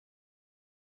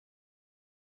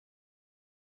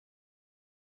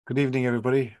Good evening,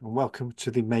 everybody, and welcome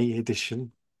to the May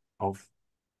edition of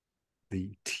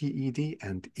the TED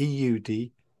and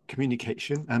EUD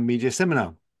Communication and Media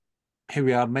Seminar. Here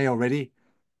we are, May already.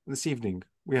 This evening,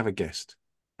 we have a guest,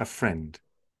 a friend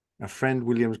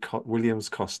Williams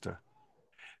Costa,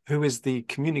 who is the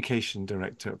Communication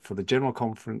Director for the General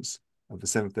Conference of the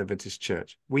Seventh-day Adventist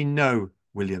Church. We know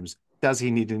Williams. Does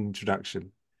he need an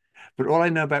introduction? But all I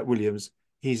know about Williams,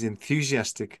 he's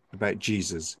enthusiastic about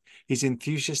Jesus. He's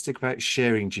enthusiastic about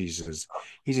sharing Jesus.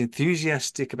 He's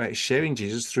enthusiastic about sharing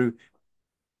Jesus through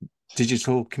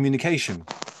digital communication.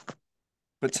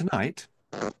 But tonight,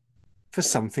 for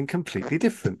something completely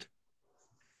different.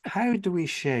 How do we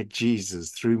share Jesus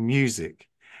through music?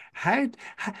 How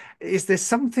is there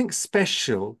something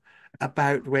special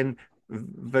about when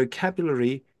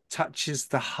vocabulary touches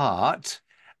the heart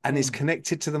and is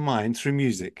connected to the mind through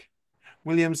music?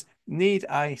 Williams, need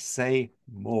I say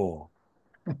more?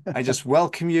 I just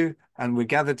welcome you, and we're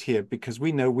gathered here because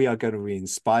we know we are going to be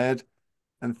inspired.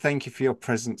 And thank you for your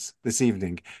presence this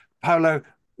evening. Paolo,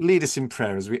 lead us in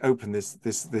prayer as we open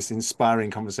this inspiring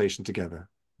conversation together.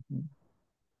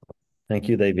 Thank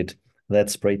you, David.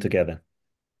 Let's pray together.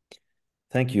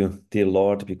 Thank you, dear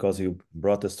Lord, because you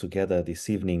brought us together this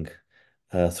evening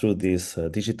through these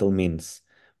digital means,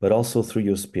 but also through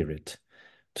your Spirit,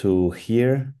 to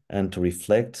hear and to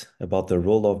reflect about the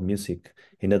role of music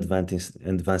in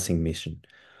advancing mission.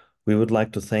 We would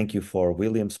like to thank you for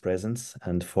William's presence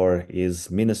and for his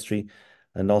ministry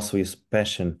and also his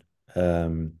passion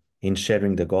in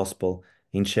sharing the gospel,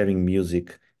 in sharing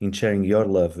music, in sharing your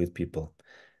love with people.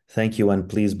 Thank you, and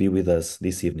please be with us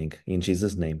this evening. In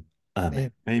Jesus' name,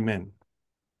 amen. Amen.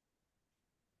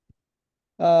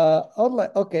 I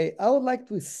would like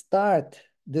to start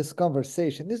this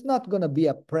conversation. It's not going to be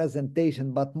a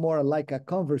presentation, but more like a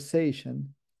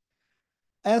conversation,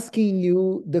 asking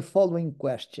you the following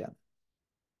question.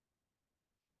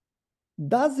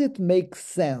 Does it make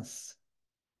sense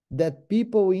that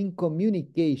people in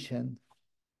communication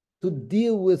to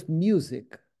deal with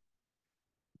music,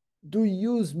 to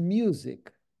use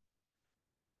music?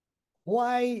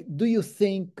 Why do you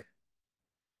think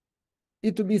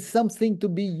it would be something to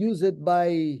be used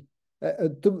by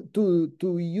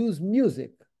to use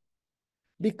music?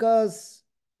 Because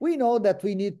we know that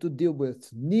we need to deal with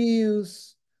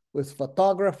news, with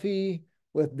photography,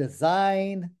 with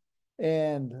design,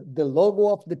 and the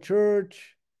logo of the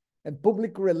church, and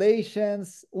public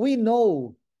relations. We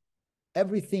know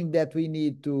everything that we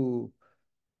need to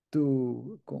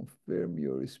confirm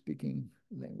your speaking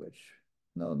language.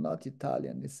 No, not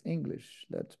Italian, it's English.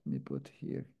 Let me put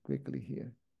here, quickly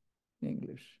here,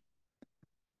 English.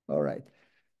 All right.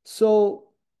 So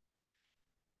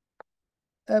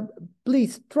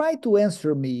please try to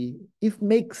answer me if it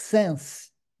makes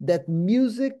sense that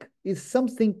music is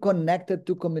something connected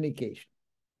to communication.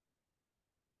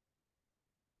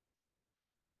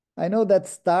 I know that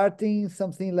starting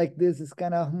something like this is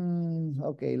kind of,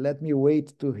 okay, let me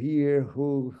wait to hear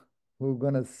who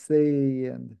gonna say,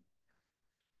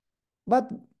 but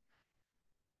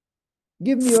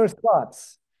give me your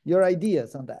thoughts, your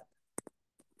ideas on that.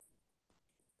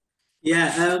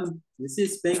 Yeah, this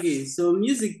is Peggy. So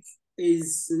music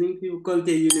is, I think people call it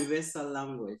a universal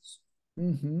language.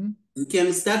 You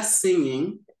can start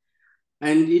singing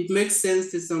and it makes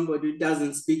sense to somebody who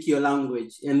doesn't speak your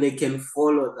language and they can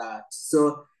follow that.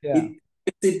 So I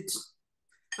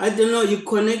don't know, you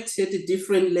connect at a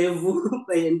different level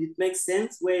and it makes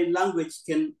sense where language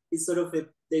is sort of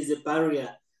there's a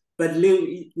barrier, but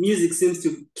music seems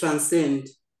to transcend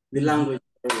the language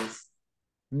barriers.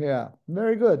 Yeah,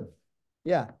 very good.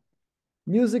 Yeah,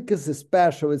 music is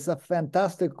special. It's a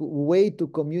fantastic way to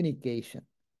communicate.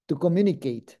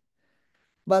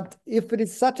 But if it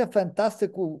is such a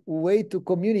fantastic way to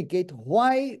communicate,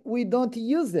 why we don't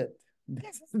use it?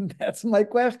 That's my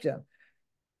question.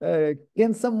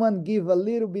 Can someone give a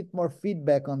little bit more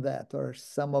feedback on that or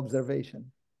some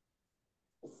observation?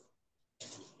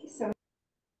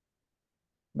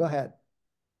 Go ahead.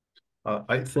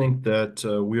 I think that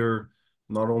we're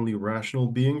not only rational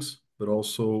beings, but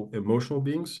also emotional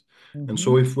beings. And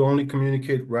so if we only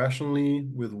communicate rationally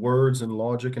with words and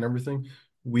logic and everything,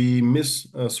 we miss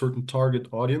a certain target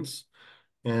audience.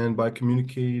 And by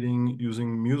communicating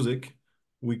using music,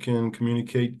 we can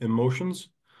communicate emotions,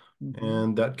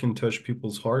 and that can touch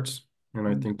people's hearts. And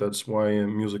I think that's why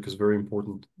music is very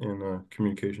important in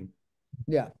communication.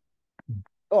 Yeah.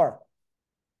 Or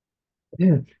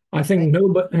I think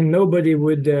nobody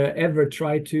would ever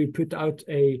try to put out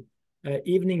a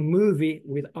evening movie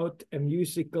without a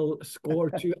musical score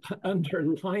to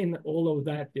underline all of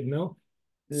that, you know.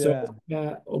 Yeah.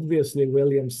 So obviously,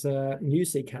 William's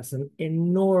music has an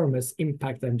enormous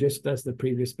impact, and just as the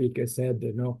previous speaker said,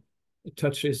 it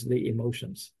touches the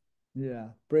emotions. Yeah,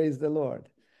 praise the Lord.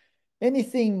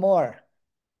 Anything more?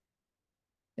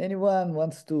 Anyone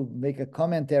wants to make a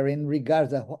commentary in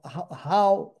regards to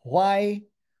why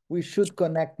we should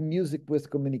connect music with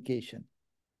communication?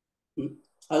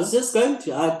 I was just going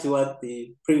to add to what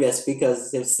the previous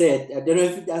speakers have said. I don't know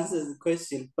if it answers the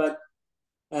question, but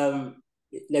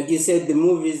like you said, the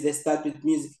movies, they start with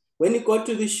music. When you go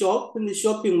to the shop, in the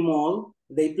shopping mall,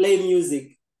 they play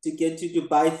music to get you to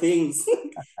buy things.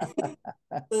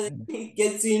 So it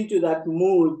gets you into that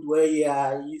mood where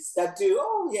you start to,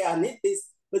 oh yeah, I need this.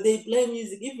 But they play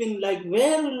music, even like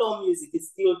very low music, it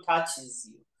still touches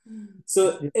you.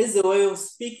 So as a way of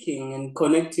speaking and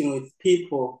connecting with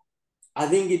people, I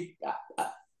think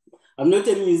I'm not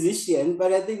a musician,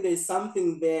 but I think there's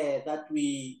something there that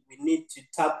we need to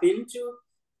tap into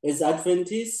as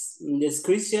Adventists and as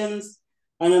Christians.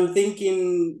 And I'm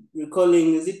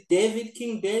recalling, is it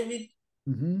King David?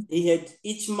 Mm-hmm. He had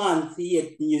each month, he had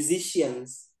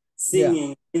musicians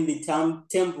singing in the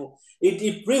temple.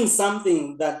 It brings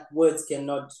something that words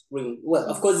cannot bring. Well,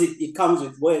 of course, it comes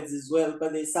with words as well,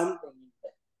 but there's something in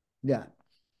there. Yeah.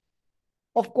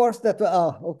 Of course, that,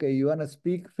 okay, you want to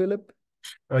speak, Philip?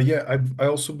 Yeah, I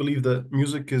also believe that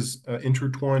music is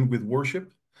intertwined with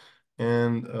worship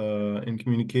and in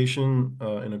communication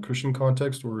in a Christian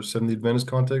context or Seventh-day Adventist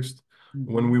context.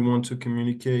 When we want to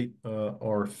communicate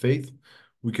our faith,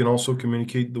 we can also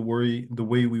communicate the way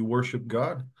we worship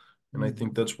God. And I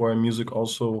think that's why music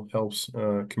also helps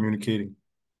communicating.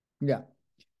 Yeah.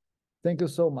 Thank you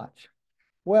so much.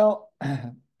 Well,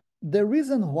 the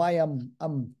reason why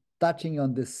I'm touching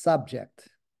on this subject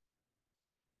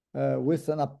with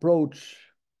an approach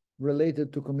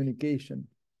related to communication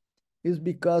is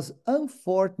because,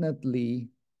 unfortunately,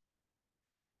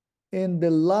 in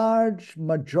the large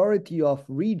majority of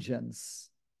regions,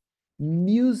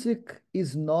 music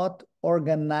is not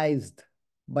organized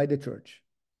by the church.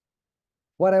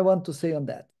 What I want to say on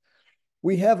that,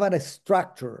 we have a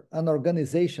structure, an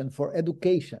organization for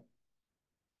education,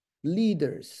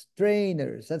 leaders,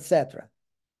 trainers, etc.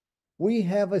 We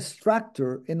have a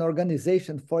structure, an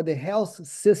organization for the health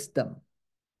system,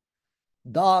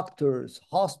 doctors,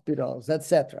 hospitals,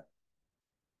 etc.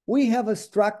 We have a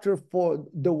structure for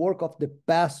the work of the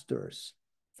pastors,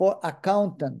 for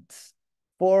accountants,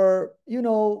 for,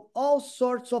 all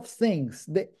sorts of things.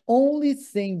 The only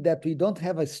thing that we don't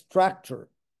have a structure,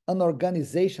 an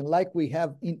organization like we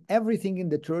have in everything in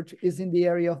the church is in the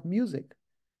area of music.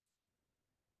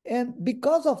 And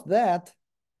because of that,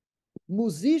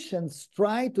 musicians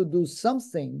try to do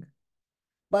something,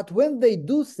 but when they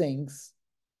do things,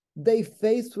 they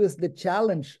face with the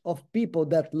challenge of people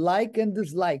that like and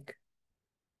dislike.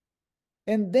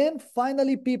 And then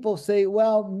finally people say,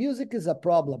 well, music is a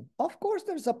problem. Of course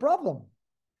there's a problem.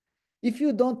 If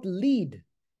you don't lead,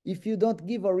 if you don't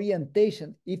give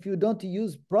orientation, if you don't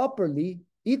use properly,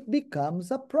 it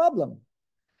becomes a problem.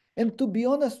 And to be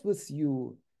honest with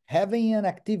you, having an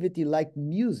activity like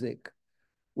music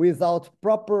without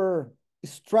proper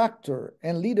structure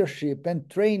and leadership and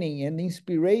training and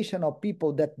inspiration of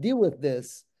people that deal with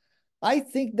this, I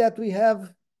think that we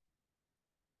have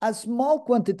a small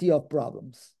quantity of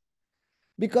problems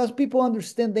because people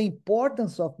understand the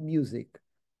importance of music.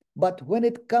 But when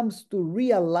it comes to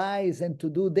realize and to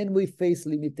do, then we face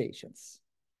limitations.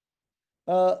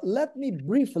 Let me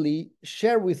briefly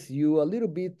share with you a little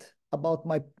bit about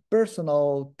my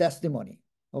personal testimony,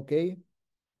 okay?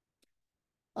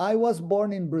 I was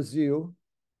born in Brazil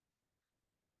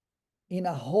in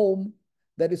a home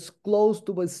that is close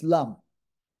to Islam.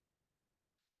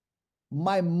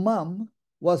 My mom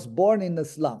was born in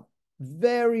Islam,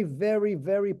 very, very,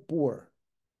 very poor.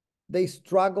 They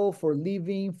struggle for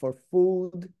living, for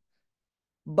food,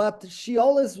 but she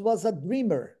always was a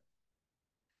dreamer.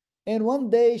 And one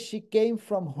day she came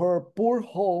from her poor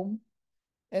home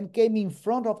and came in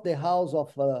front of the house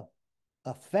of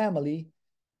a family,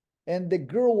 and the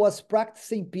girl was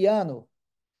practicing piano.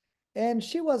 And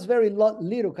she was very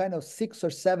little, kind of 6 or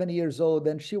 7 years old,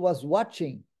 and she was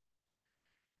watching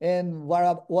and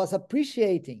was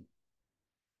appreciating.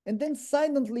 And then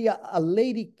silently a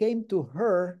lady came to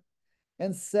her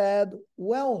and said,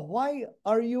 well, why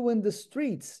are you in the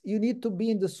streets? You need to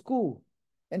be in the school.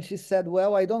 And she said,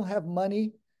 well, I don't have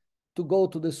money to go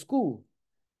to the school.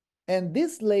 And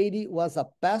this lady was a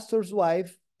pastor's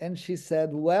wife, and she said,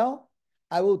 well,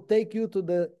 I will take you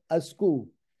to a school.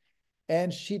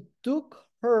 And she took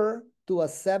her to a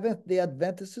Seventh-day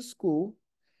Adventist school,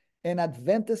 an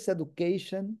Adventist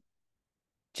education,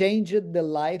 changed the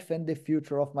life and the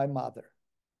future of my mother.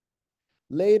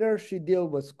 Later, she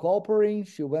dealt with coopering.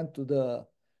 She went to the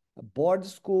board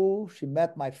school. She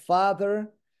met my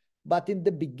father. But in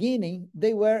the beginning,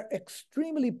 they were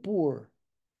extremely poor.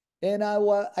 And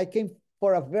I came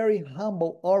for a very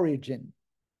humble origin.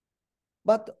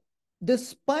 But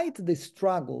despite the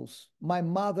struggles, my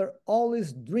mother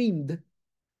always dreamed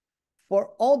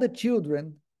for all the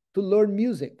children to learn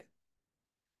music.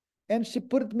 And she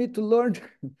put me to learn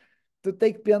to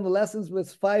take piano lessons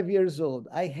with 5 years old.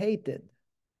 I hated.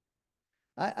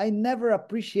 I never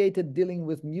appreciated dealing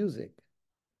with music.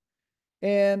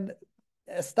 And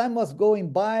as time was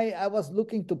going by, I was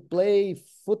looking to play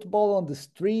football on the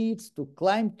streets, to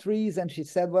climb trees. And she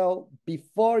said, well,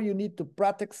 before you need to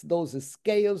practice those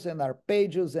scales and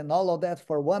arpeggios and all of that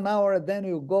for 1 hour, then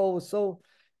you go. So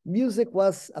music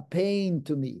was a pain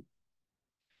to me.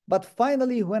 But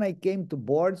finally, when I came to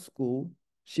board school,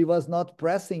 she was not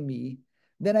pressing me.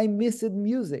 Then I missed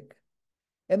music.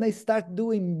 And I started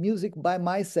doing music by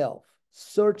myself,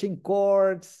 searching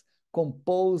chords,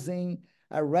 composing,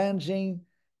 arranging.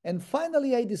 And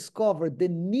finally, I discovered the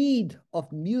need of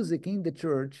music in the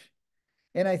church.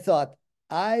 And I thought,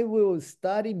 I will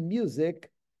study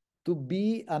music to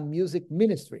be a music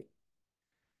ministry.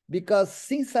 Because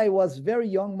since I was very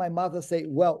young, my mother said,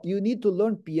 well, you need to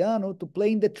learn piano to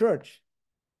play in the church.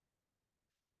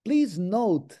 Please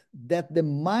note that the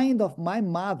mind of my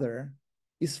mother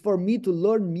is for me to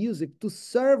learn music to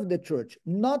serve the church,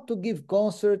 not to give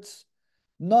concerts,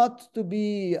 not to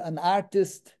be an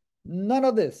artist, none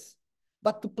of this,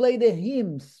 but to play the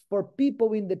hymns for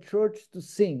people in the church to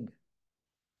sing.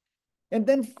 And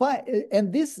then,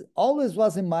 and this always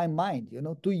was in my mind, you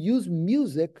know, to use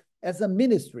music as a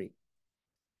ministry.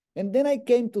 And then I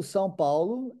came to São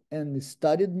Paulo and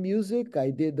studied music.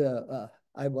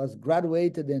 I was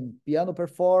graduated in piano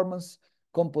performance,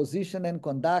 composition and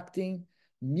conducting,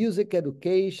 music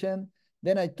education.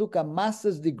 Then I took a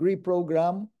master's degree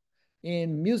program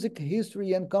in music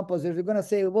history and composition. You're going to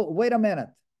say, well, wait a minute.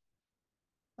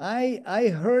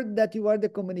 I heard that you are the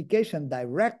communication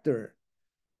director.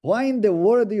 Why in the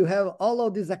world do you have all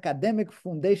of this academic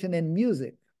foundation in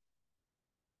music?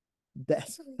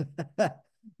 That's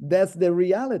the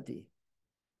reality.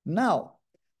 Now,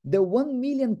 the 1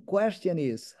 million question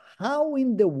is, how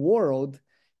in the world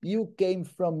you came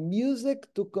from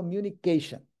music to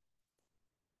communication?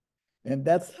 And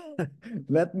that's,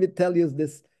 let me tell you,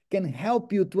 this can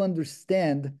help you to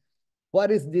understand what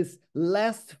is this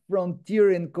last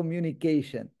frontier in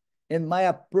communication and my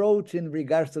approach in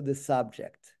regards to the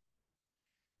subject.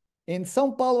 In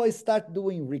São Paulo, I started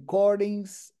doing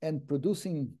recordings and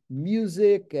producing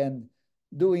music and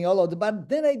doing all of that. But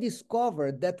then I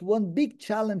discovered that one big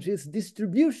challenge is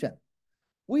distribution.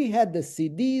 We had the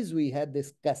CDs, we had the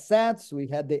cassettes, we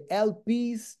had the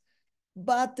LPs,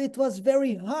 but it was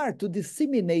very hard to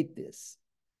disseminate this.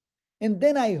 And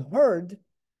then I heard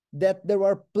that there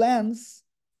were plans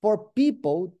for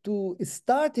people to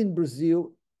start in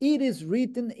Brazil. It is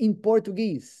written in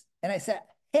Portuguese. And I said,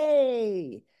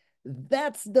 hey,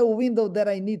 that's the window that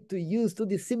I need to use to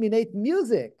disseminate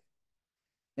music.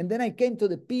 And then I came to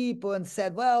the people and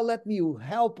said, well, let me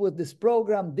help with this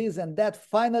program, this and that.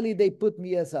 Finally, they put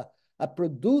me as a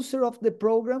producer of the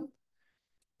program.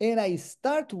 And I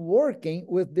start working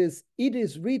with this, it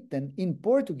is written in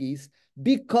Portuguese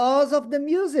because of the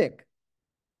music.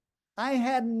 I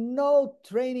had no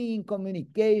training in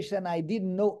communication. I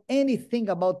didn't know anything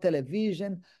about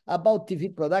television, about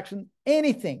TV production,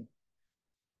 anything.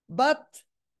 But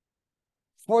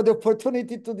for the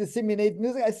opportunity to disseminate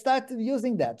music, I started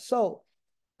using that. So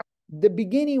the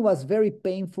beginning was very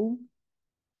painful.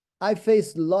 I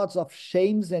faced lots of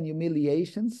shames and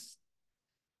humiliations,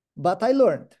 but I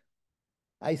learned.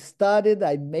 I studied,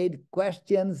 I made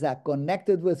questions, I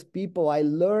connected with people. I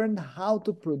learned how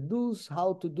to produce,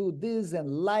 how to do this, and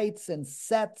lights and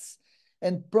sets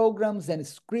and programs and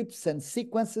scripts and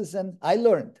sequences, and I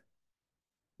learned.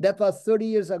 That was 30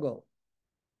 years ago.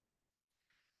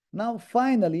 Now,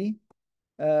 finally,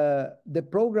 the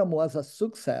program was a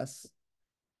success.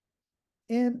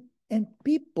 And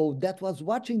people that was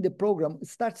watching the program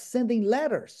start sending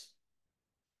letters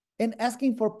and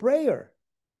asking for prayer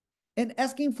and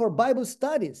asking for Bible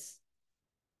studies.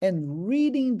 And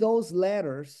reading those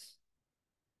letters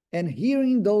and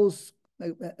hearing those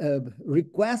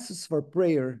requests for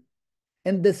prayer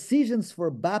and decisions for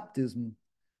baptism,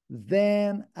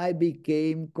 then I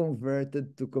became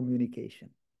converted to communication.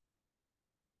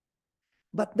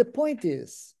 But the point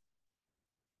is,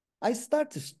 I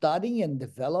started studying and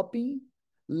developing.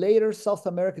 Later, South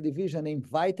America Division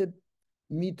invited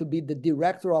me to be the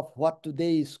director of what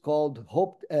today is called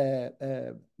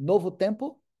Novo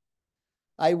Tempo.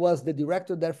 I was the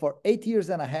director there for 8 years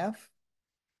and a half.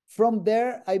 From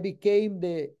there, I became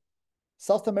the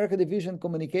South America Division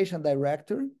Communication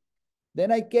Director.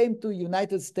 Then I came to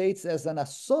United States as an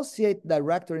associate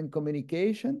director in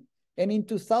communication. And in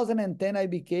 2010, I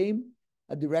became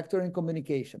a director in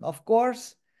communication. Of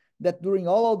course, that during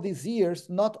all of these years,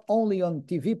 not only on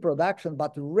TV production,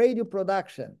 but radio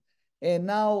production, and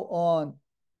now on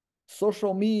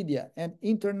social media and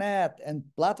internet and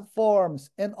platforms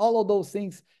and all of those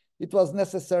things, it was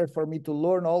necessary for me to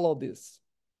learn all of this.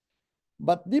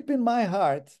 But deep in my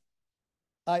heart,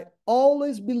 I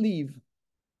always believe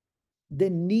the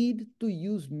need to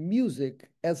use music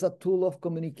as a tool of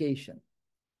communication.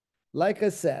 Like I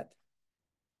said,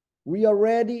 we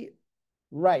already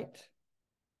write.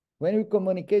 When we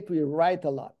communicate, we write a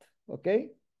lot, okay?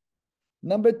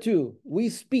 Number two, we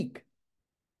speak,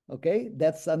 okay?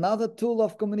 That's another tool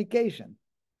of communication.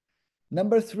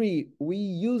 Number three, we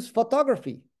use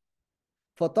photography.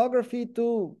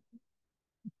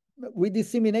 We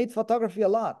disseminate photography a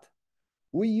lot.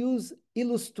 We use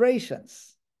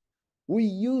illustrations. We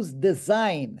use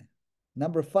design.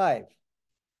 Number five,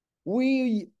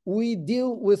 we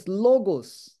deal with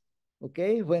logos,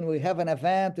 okay? When we have an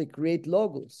event, we create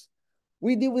logos.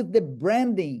 We deal with the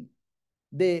branding,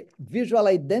 the visual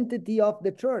identity of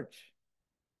the church.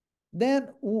 Then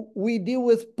we deal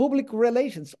with public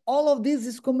relations. All of this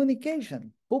is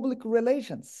communication, public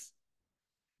relations.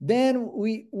 Then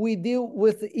we deal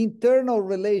with internal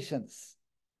relations.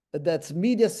 That's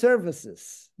media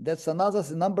services. That's another,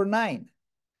 number 9.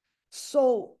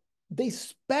 So the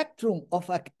spectrum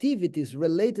of activities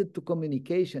related to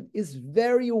communication is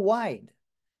very wide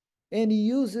and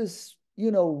uses,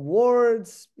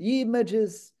 words,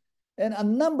 images, and a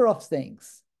number of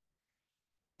things.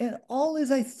 And always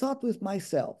I thought with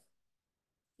myself,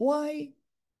 why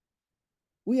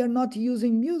we are not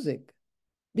using music?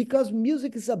 Because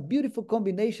music is a beautiful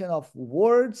combination of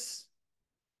words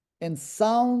and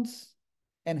sounds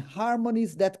and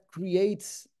harmonies that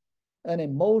creates an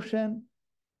emotion.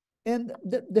 And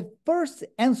the first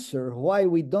answer why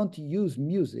we don't use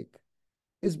music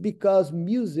is because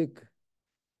music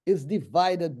is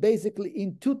divided basically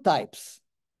in 2 types.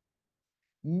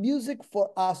 Music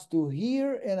for us to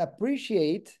hear and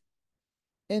appreciate,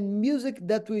 and music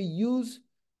that we use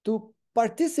to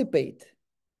participate,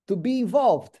 to be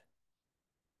involved.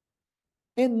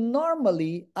 And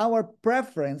normally our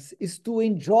preference is to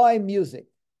enjoy music.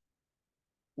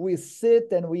 We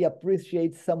sit and we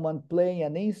appreciate someone playing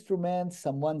an instrument,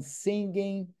 someone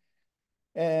singing.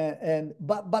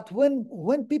 But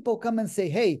when people come and say,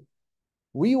 hey,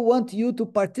 we want you to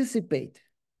participate,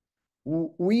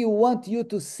 we want you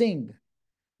to sing,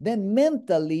 then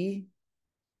mentally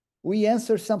we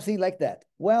answer something like that.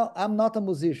 Well, I'm not a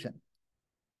musician.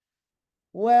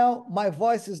 Well, my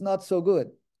voice is not so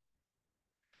good.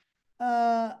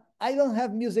 I don't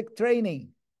have music training.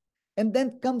 And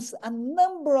then comes a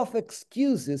number of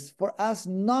excuses for us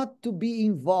not to be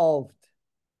involved.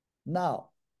 Now,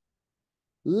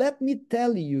 let me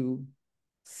tell you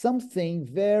something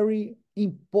very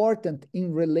important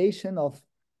in relation of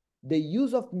the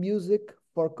use of music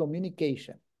for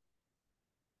communication.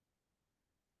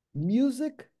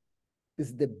 Music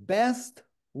is the best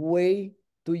way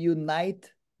to unite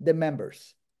the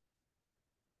members.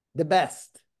 The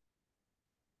best.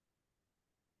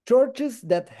 Churches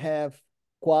that have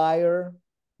choir,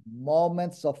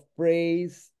 moments of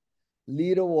praise,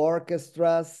 little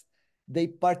orchestras, they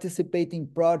participate in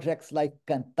projects like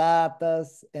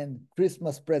cantatas and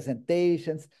Christmas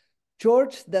presentations.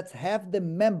 Churches that have the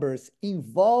members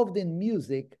involved in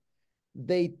music,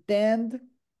 they tend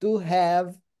to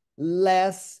have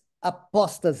less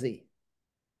apostasy.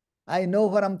 I know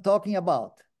what I'm talking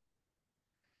about.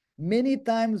 Many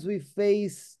times we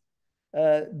face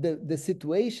the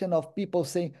situation of people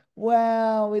saying,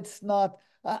 well, it's not,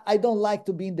 I don't like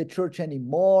to be in the church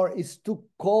anymore. It's too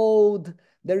cold.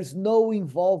 There's no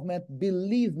involvement.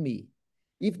 Believe me,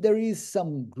 if there is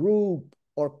some group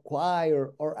or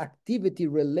choir or activity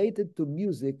related to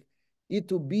music,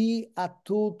 it will be a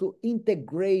tool to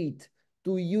integrate,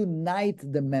 to unite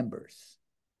the members.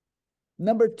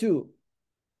 Number 2,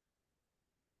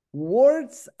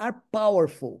 words are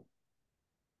powerful,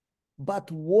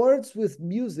 but words with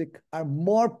music are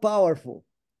more powerful.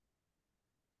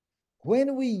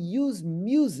 When we use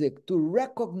music to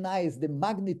recognize the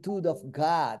magnitude of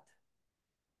God,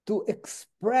 to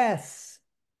express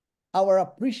our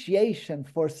appreciation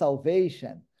for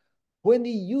salvation, when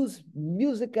we use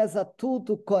music as a tool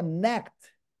to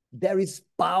connect, there is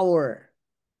power.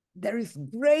 There is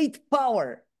great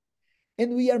power.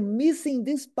 And we are missing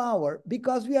this power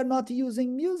because we are not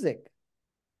using music.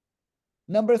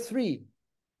 Number 3,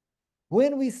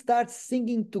 when we start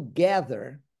singing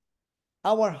together,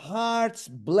 our hearts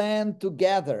blend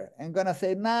together. I'm going to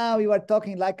say, now you are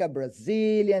talking like a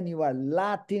Brazilian, you are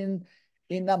Latin.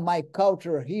 My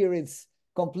culture here is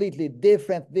completely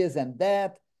different, this and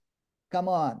that. Come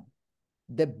on.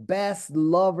 The best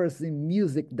lovers in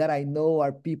music that I know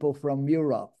are people from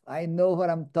Europe. I know what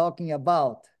I'm talking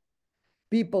about.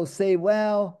 People say,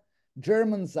 well,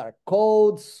 Germans are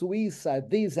cold, Swiss are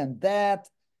this and that.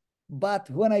 But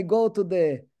when I go to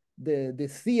the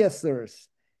theaters,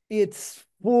 it's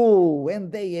full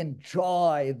and they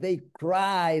enjoy, they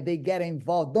cry, they get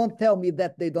involved. Don't tell me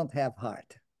that they don't have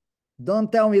heart.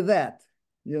 Don't tell me that,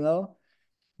 you know?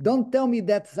 Don't tell me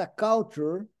that the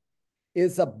culture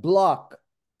is a block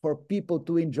for people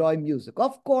to enjoy music.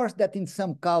 Of course that in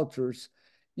some cultures,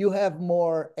 you have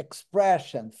more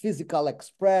expression, physical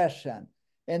expression,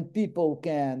 and people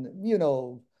can, you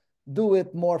know, do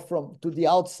it more to the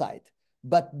outside.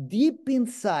 But deep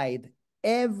inside,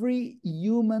 every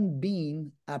human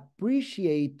being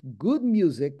appreciates good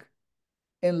music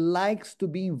and likes to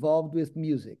be involved with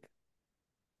music.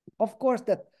 Of course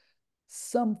that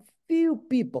some few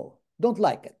people don't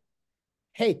like it,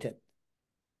 hate it.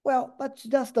 Well, but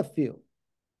just a few,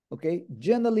 okay?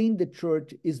 Generally in the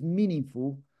church is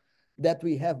meaningful that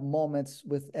we have moments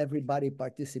with everybody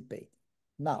participating.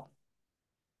 Now,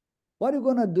 what are you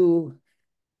gonna do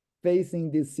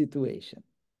facing this situation?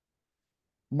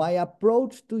 My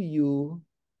approach to you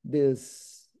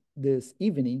this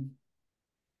evening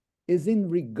is in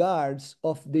regards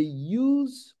of the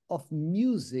use of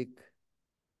music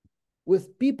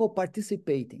with people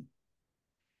participating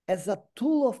as a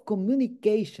tool of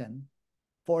communication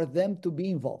for them to be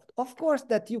involved. Of course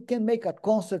that you can make a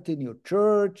concert in your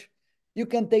church, you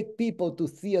can take people to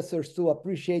theaters to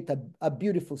appreciate a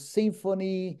beautiful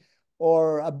symphony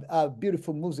or a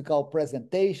beautiful musical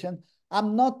presentation.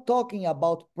 I'm not talking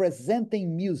about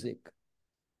presenting music.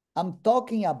 I'm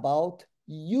talking about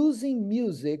using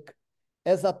music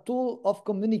as a tool of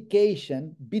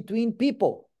communication between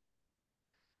people.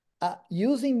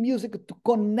 Using music to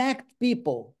connect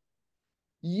people.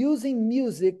 Using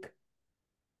music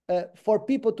for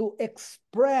people to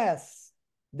express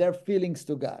their feelings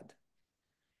to God.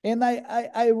 And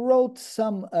I wrote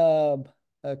some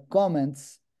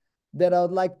comments that I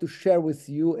would like to share with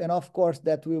you. And of course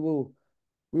that we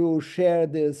will share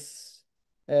this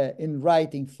in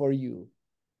writing for you.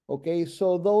 Okay,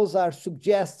 so those are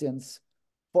suggestions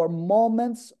for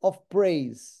moments of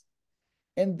praise.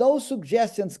 And those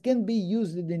suggestions can be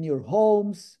used in your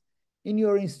homes, in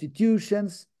your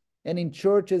institutions, and in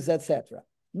churches, etc.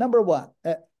 Number 1,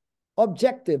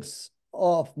 objectives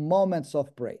of moments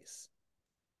of praise.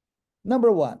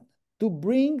 Number 1, to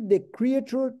bring the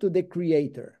creature to the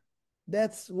creator.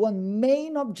 That's one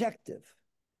main objective.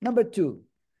 Number 2,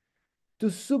 to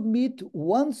submit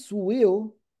one's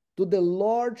will to the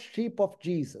lordship of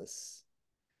Jesus.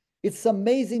 It's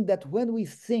amazing that when we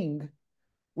sing,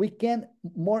 we can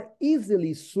more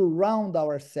easily surround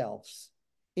ourselves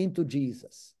into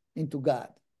Jesus, into God.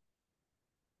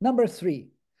 Number 3,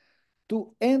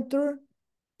 to enter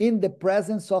in the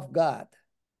presence of God.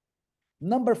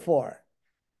 Number 4,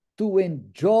 to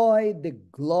enjoy the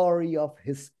glory of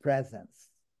his presence.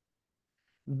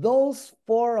 Those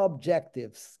 4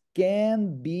 objectives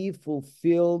can be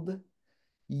fulfilled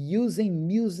using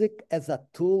music as a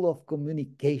tool of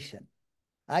communication.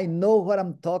 I know what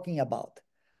I'm talking about.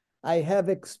 I have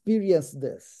experienced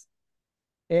this.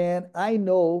 And I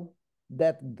know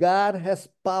that God has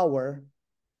power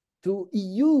to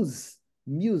use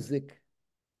music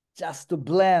just to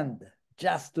blend,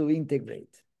 just to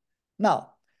integrate.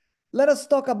 Now, let us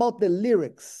talk about the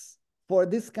lyrics for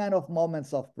this kind of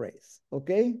moments of praise,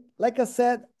 okay? Like I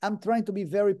said, I'm trying to be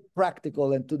very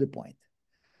practical and to the point.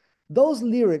 Those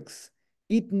lyrics,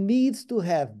 it needs to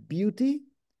have beauty,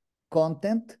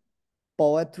 content,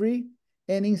 poetry,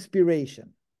 and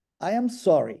inspiration. I am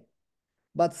sorry,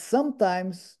 but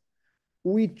sometimes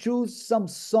we choose some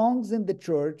songs in the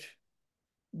church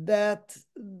that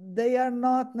they are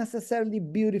not necessarily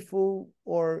beautiful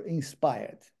or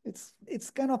inspired. It's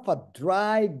kind of a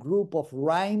dry group of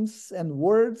rhymes and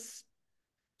words.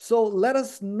 So let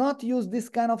us not use this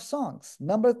kind of songs.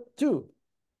 Number 2,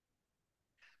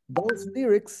 those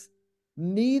lyrics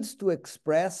needs to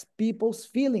express people's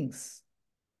feelings.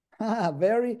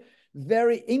 Very,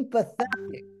 very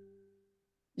empathetic.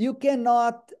 You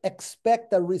cannot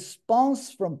expect a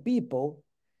response from people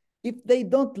if they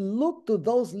don't look to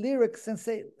those lyrics and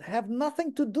say, have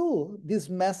nothing to do this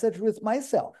message with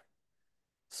myself.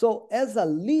 So as a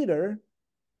leader,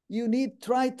 you need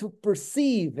try to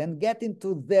perceive and get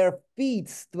into their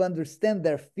feet to understand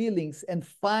their feelings and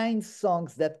find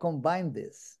songs that combine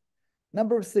this.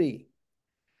 Number 3,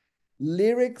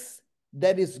 lyrics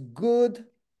that is good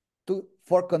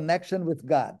for connection with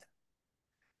God.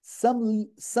 Some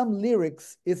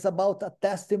lyrics is about a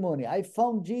testimony. I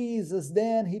found Jesus,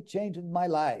 then he changed my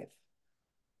life.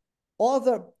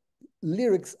 Other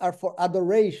lyrics are for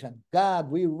adoration.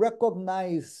 God, we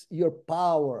recognize your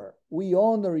power. We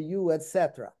honor you,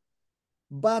 etc.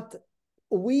 But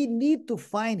we need to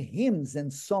find hymns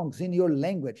and songs in your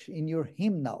language, in your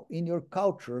hymnal, in your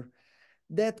culture,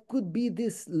 that could be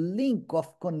this link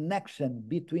of connection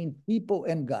between people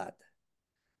and God.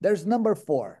 There's number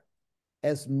 4.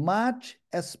 As much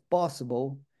as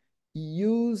possible,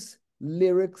 use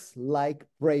lyrics like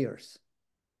prayers.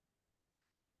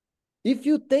 If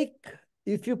you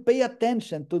pay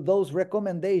attention to those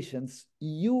recommendations,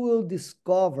 you will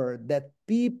discover that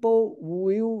people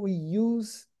will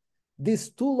use this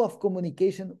tool of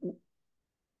communication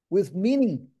with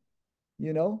meaning,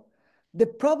 you know? The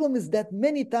problem is that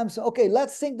many times, okay,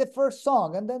 let's sing the first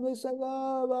song, and then we say,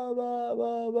 blah, blah, blah,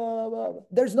 blah, blah, blah.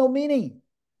 There's no meaning.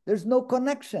 There's no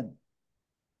connection.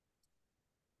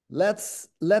 Let's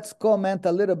comment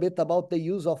a little bit about the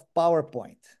use of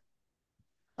PowerPoint.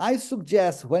 I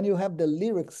suggest when you have the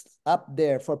lyrics up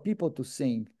there for people to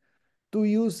sing, to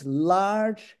use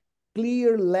large,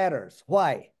 clear letters.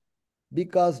 Why?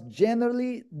 Because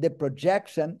generally the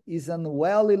projection is in a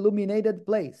well-illuminated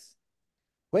place.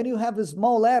 When you have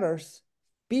small letters,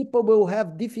 people will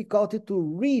have difficulty to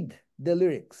read the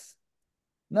lyrics.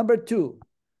 Number 2,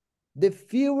 the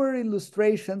fewer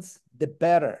illustrations, the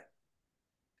better.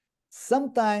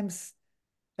 Sometimes,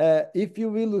 if you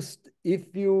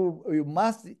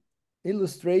must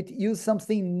illustrate, use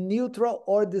something neutral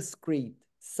or discrete.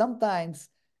 Sometimes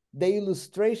the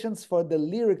illustrations for the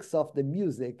lyrics of the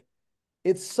music,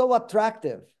 it's so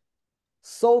attractive,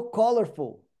 so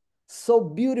colorful, so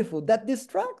beautiful that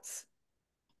distracts.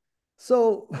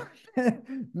 So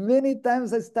many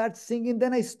times I start singing,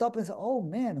 then I stop and say, oh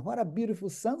man, what a beautiful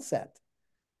sunset.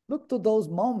 Look to those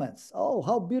moments. Oh,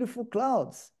 how beautiful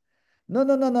clouds.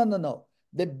 No.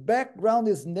 The background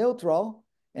is neutral,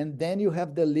 and then you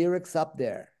have the lyrics up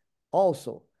there.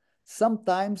 Also,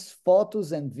 sometimes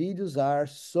photos and videos are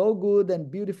so good and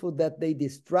beautiful that they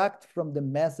distract from the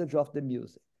message of the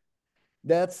music.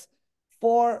 That's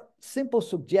 4 simple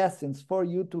suggestions for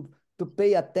you to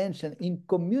pay attention in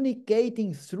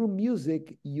communicating through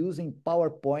music using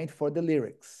PowerPoint for the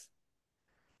lyrics.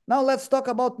 Now let's talk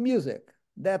about music,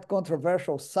 that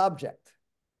controversial subject.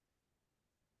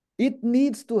 It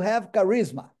needs to have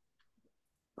charisma.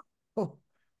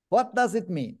 What does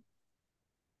it mean?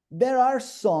 There are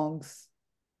songs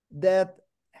that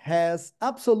has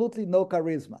absolutely no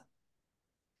charisma.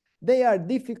 They are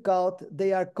difficult,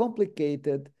 they are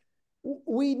complicated.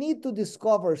 We need to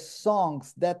discover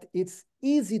songs that it's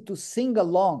easy to sing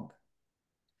along.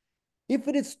 If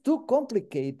it is too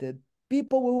complicated,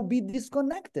 people will be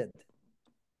disconnected.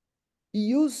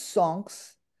 Use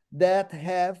songs that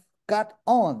have cut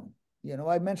on. You know,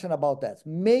 I mentioned about that.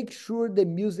 Make sure the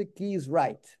music key is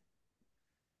right.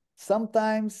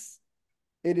 Sometimes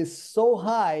it is so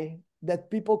high that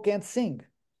people can't sing.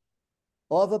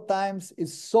 Other times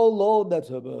it's so low that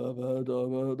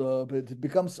it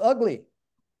becomes ugly.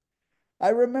 I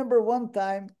remember one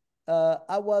time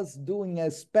I was doing a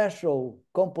special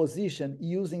composition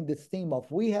using this theme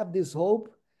of We Have This Hope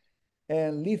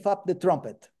and Lift Up the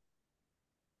Trumpet.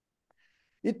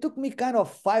 It took me kind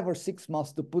of 5 or 6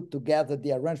 months to put together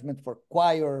the arrangement for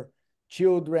choir,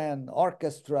 children,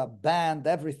 orchestra, band,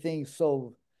 everything.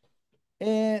 So,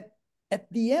 and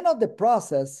at the end of the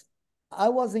process, I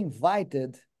was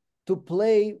invited to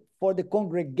play for the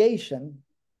congregation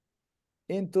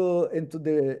into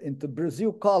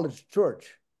Brazil College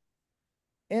Church.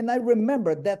 And I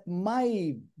remember that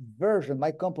my version,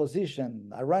 my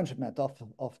composition, arrangement of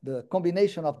the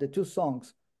combination of the 2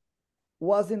 songs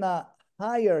was in a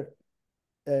higher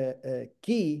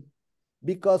key,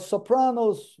 because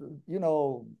sopranos, you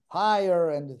know, higher,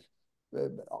 and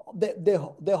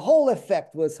the whole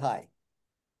effect was high.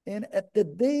 And at the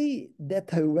day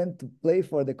that I went to play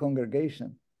for the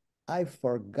congregation, I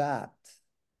forgot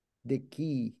the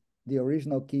key, the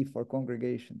original key for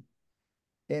congregation,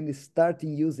 and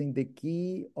starting using the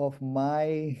key of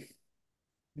my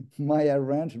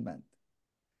arrangement.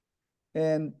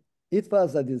 And it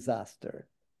was a disaster,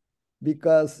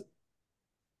 because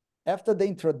after the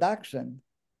introduction,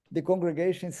 the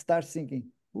congregation starts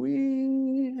singing,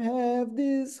 We have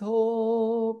this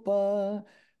hope.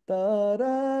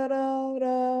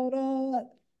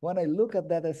 When I look at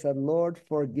that, I said, Lord,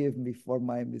 forgive me for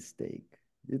my mistake.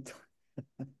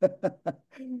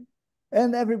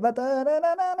 And everybody,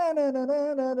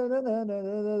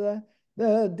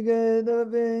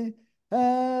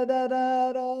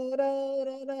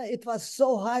 it was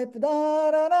so hype. And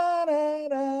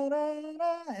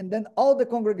then all the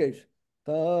congregation,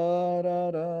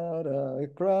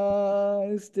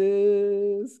 Christ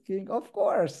is King. Of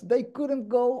course, they couldn't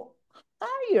go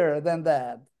higher than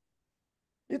that.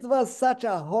 It was such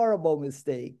a horrible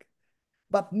mistake.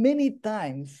 But many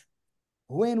times,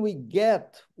 when we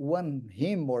get one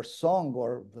hymn or song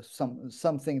or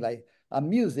something like a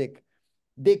music,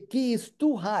 the key is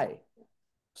too high.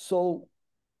 So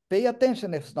pay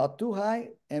attention if it's not too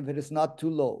high and if it is not too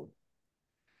low.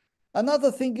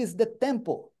 Another thing is the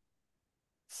tempo.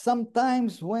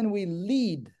 Sometimes when we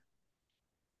lead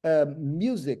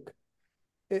music,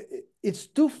 it's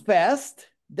too fast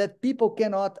that people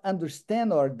cannot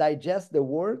understand or digest the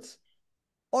words,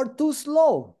 or too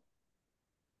slow.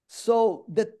 So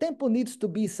the tempo needs to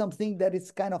be something that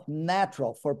is kind of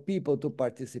natural for people to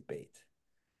participate.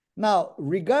 Now,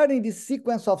 regarding the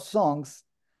sequence of songs,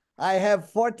 I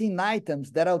have 14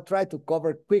 items that I'll try to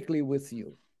cover quickly with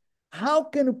you. How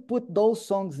can you put those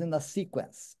songs in a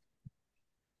sequence?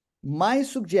 My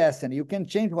suggestion, you can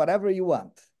change whatever you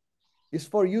want, is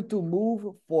for you to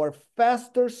move for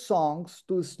faster songs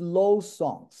to slow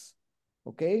songs,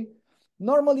 okay?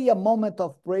 Normally, a moment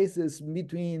of praise is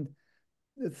between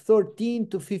 13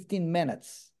 to 15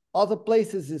 minutes. Other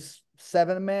places is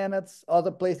 7 minutes.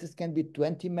 Other places can be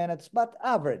 20 minutes, but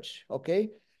average, okay?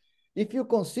 If you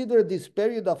consider this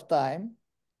period of time,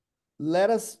 let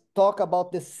us talk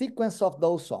about the sequence of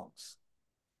those songs.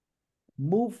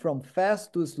 Move from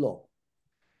fast to slow.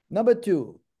 Number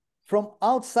 2, from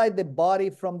outside the body,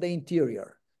 from the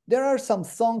interior. There are some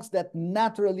songs that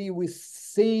naturally we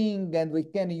sing and we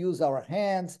can use our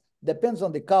hands, depends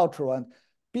on the culture. And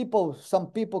some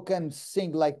people can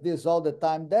sing like this all the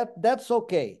time. That's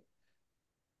okay.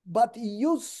 But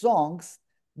use songs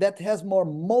that has more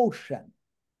motion.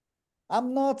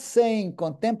 I'm not saying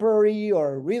contemporary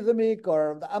or rhythmic,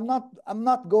 or I'm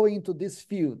not going into this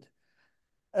field.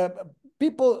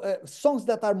 Songs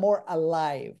that are more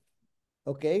alive,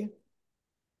 okay?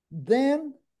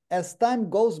 Then, as time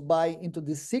goes by into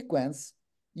this sequence,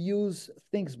 use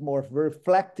things more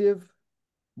reflective,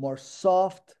 more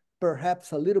soft,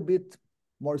 perhaps a little bit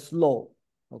more slow,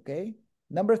 okay?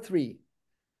 Number 3,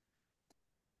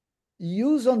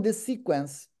 use on this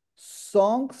sequence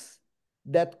songs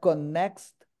that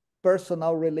connects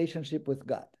personal relationship with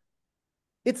God.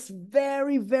 It's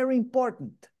very, very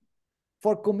important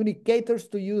for communicators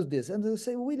to use this. And they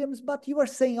say, Williams, but you are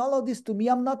saying all of this to me.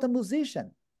 I'm not a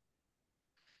musician.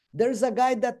 There's a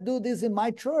guy that do this in my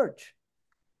church.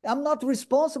 I'm not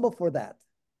responsible for that.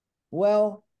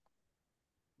 Well,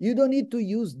 you don't need to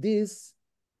use this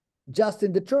just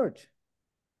in the church.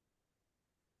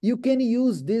 You can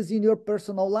use this in your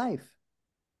personal life,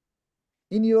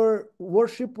 in your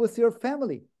worship with your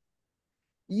family.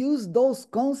 Use those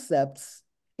concepts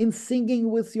in singing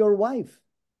with your wife,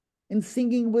 in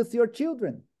singing with your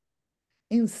children,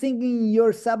 in singing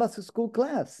your Sabbath school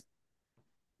class.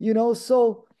 You know,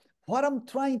 so what I'm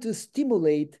trying to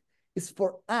stimulate is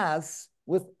for us,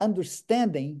 with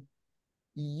understanding,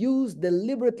 use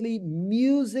deliberately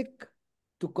music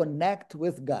to connect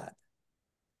with God.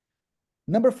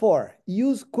 Number 4,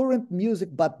 use current music,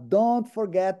 but don't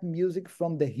forget music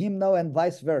from the hymnal and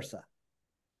vice versa.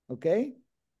 Okay?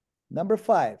 Number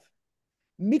 5,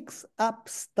 mix up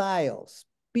styles.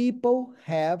 People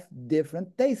have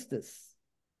different tastes.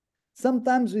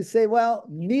 Sometimes we say, well,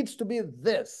 needs to be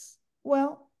this.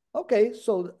 Well, okay,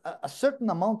 so a certain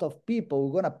amount of people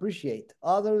are going to appreciate.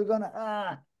 Others are going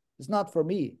to, it's not for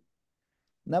me.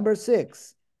 Number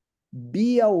 6,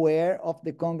 be aware of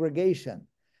the congregation.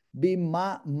 Be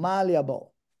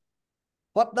malleable.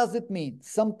 What does it mean?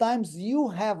 Sometimes you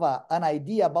have an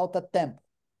idea about a tempo.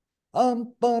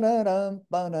 But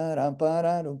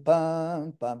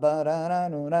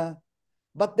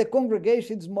the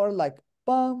congregation is more like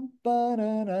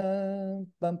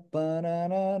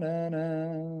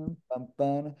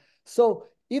so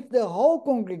if the whole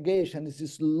congregation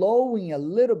is slowing a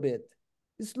little bit,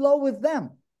 slow with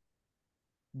them,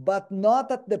 but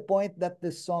not at the point that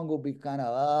the song will be kind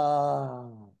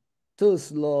of too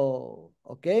slow,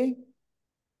 okay?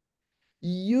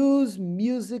 Use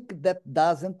music that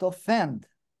doesn't offend.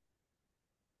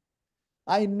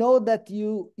 I know that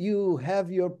you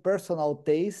have your personal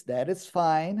taste, that is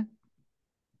fine,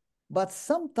 but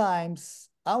sometimes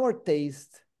our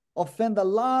taste offend a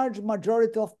large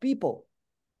majority of people.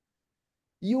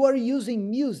 You are using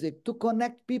music to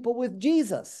connect people with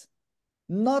Jesus,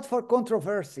 not for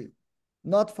controversy,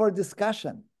 not for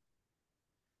discussion.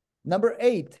 Number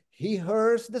 8, he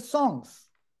hears the songs.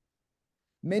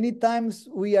 Many times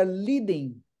we are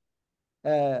leading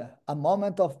a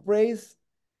moment of praise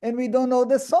and we don't know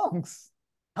the songs.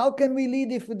 How can we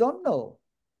lead if we don't know?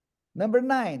 Number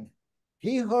 9,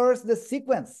 he hears the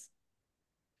sequence.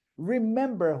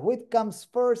 Remember which comes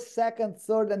first, second,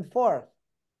 third, and fourth.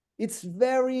 It's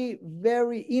very,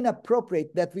 very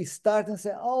inappropriate that we start and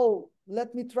say, oh,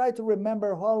 let me try to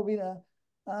remember how we,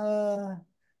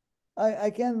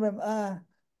 I can't remember.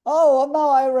 Oh, now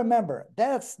I remember.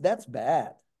 That's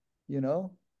bad, you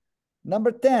know.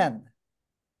 Number 10,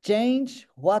 change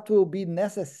what will be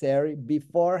necessary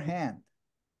beforehand.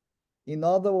 In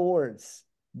other words,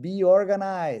 be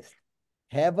organized,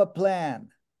 have a plan.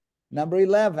 Number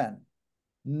 11,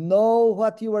 know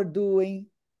what you are doing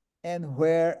and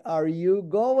where are you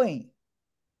going.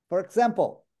 For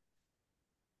example,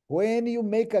 when you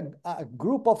make a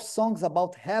group of songs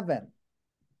about heaven,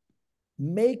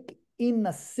 make in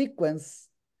a sequence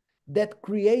that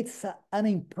creates an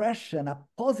impression, a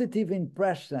positive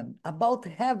impression about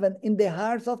heaven in the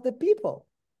hearts of the people.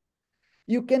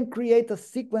 You can create a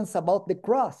sequence about the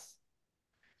cross.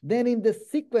 Then in the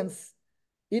sequence,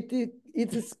 it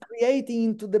is creating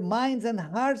into the minds and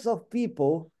hearts of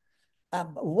people a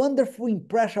wonderful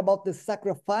impression about the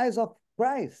sacrifice of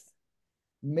Christ.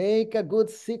 Make a good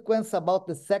sequence about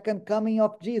the second coming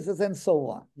of Jesus and so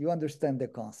on. You understand the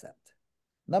concept.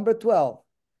 Number 12,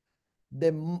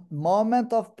 the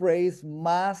moment of praise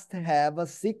must have a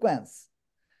sequence.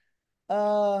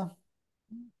 I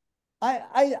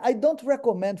don't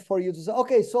recommend for you to say,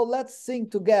 okay, so let's sing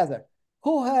together.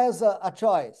 Who has a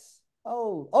choice?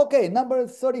 Oh, okay, number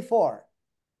 34.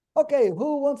 Okay,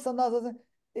 who wants another?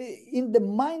 In the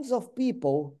minds of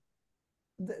people,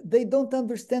 they don't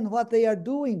understand what they are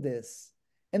doing this.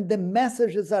 And the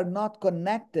messages are not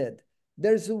connected.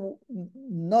 There's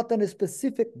not a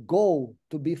specific goal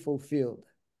to be fulfilled.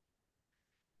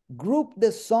 Group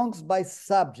the songs by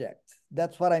subject.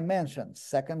 That's what I mentioned.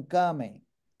 Second coming,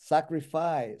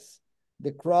 sacrifice,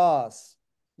 the cross,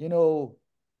 you know,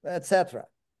 etc.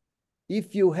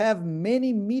 If you have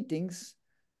many meetings,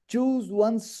 choose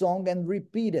one song and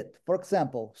repeat it. For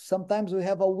example, sometimes we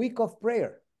have a week of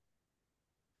prayer.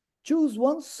 Choose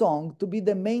one song to be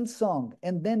the main song,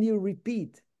 and then you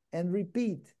repeat and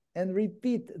repeat and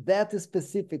repeat that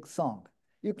specific song.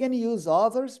 You can use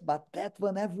others, but that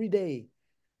one every day.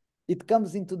 It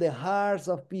comes into the hearts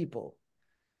of people.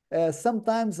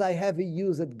 Sometimes I have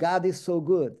used God is so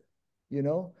good, you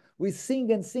know. We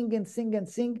sing and sing and sing and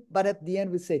sing, but at the end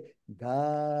we say,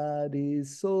 God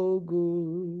is so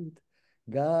good.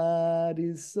 God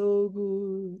is so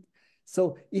good.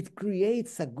 So it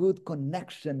creates a good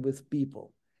connection with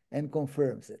people and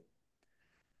confirms it.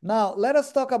 Now, let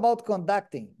us talk about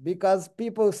conducting, because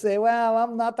people say, well,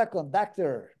 I'm not a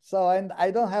conductor, so I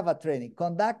don't have a training.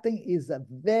 Conducting is a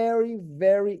very,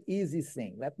 very easy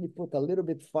thing. Let me put a little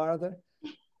bit farther,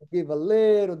 give a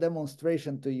little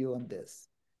demonstration to you on this.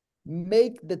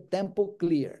 Make the tempo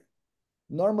clear.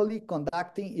 Normally,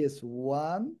 conducting is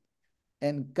 1,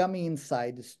 and coming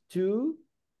inside is 2,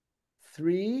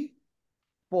 3,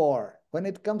 4. When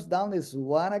it comes down, it's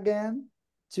 1 again,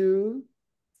 2,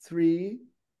 3,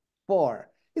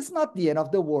 4. It's not the end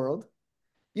of the world.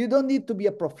 You don't need to be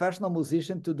a professional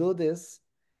musician to do this.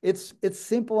 It's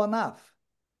simple enough.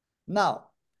 Now,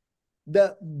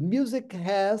 the music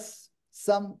has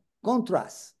some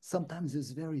contrast. Sometimes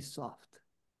it's very soft.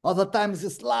 Other times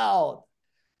it's loud.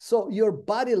 So your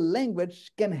body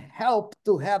language can help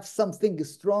to have something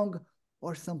strong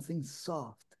or something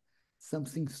soft,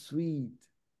 something sweet,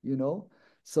 you know?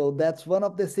 So that's one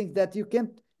of the things that you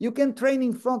can train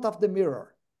in front of the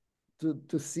mirror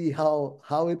to see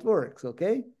how it works,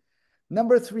 okay?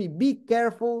 Number 3, be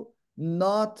careful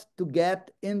not to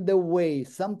get in the way.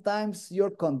 Sometimes your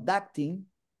conducting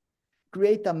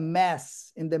create a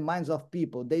mess in the minds of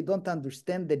people. They don't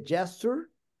understand the gesture,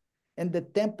 and the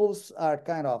tempos are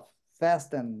kind of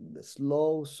fast and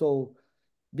slow, so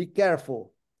be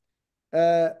careful.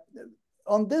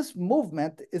 On this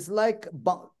movement, it's like,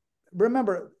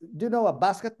 remember, do you know a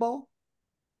basketball?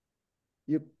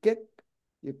 You kick,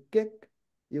 you kick,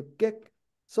 you kick.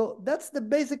 So that's the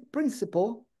basic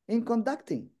principle in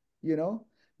conducting, you know,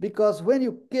 because when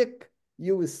you kick,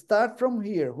 you will start from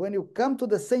here. When you come to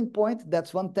the same point,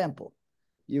 that's one tempo.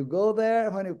 You go there,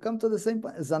 when you come to the same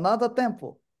point, it's another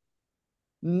tempo.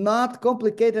 Not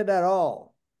complicated at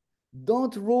all.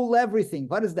 Don't rule everything.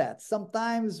 What is that?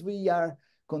 Sometimes we are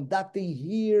conducting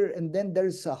here, and then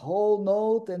there's a whole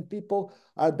note, and people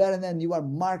are there, and then you are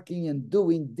marking and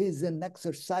doing this and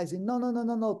exercising. No, no, no,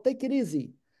 no, no. Take it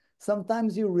easy.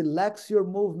 Sometimes you relax your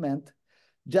movement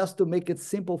just to make it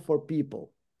simple for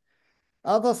people.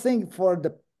 Other thing for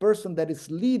the person that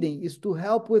is leading is to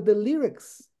help with the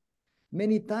lyrics.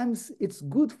 Many times it's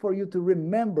good for you to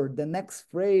remember the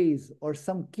next phrase or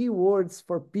some keywords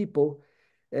for people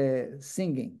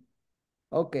singing.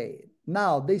 Okay,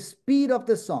 now the speed of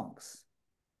the songs.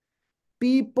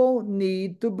 People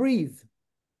need to breathe.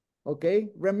 Okay,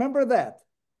 remember that.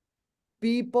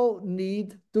 People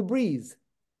need to breathe.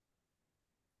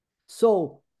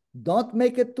 So don't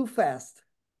make it too fast,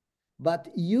 but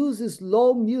use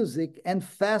slow music and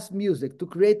fast music to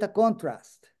create a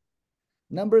contrast.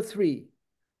 Number 3,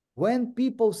 when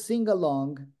people sing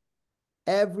along,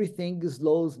 everything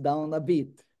slows down a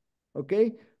bit.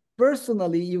 Okay?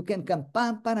 Personally, you can come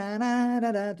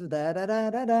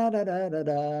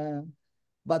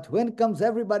but when comes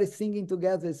everybody singing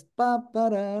together, it's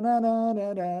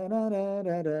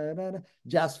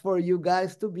just for you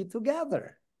guys to be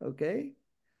together. Okay?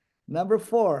 Number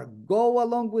 4, go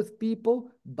along with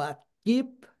people, but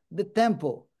keep the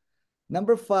tempo.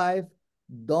 Number 5,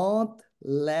 don't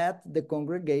let the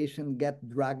congregation get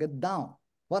dragged down.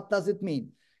 What does it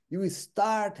mean? You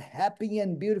start happy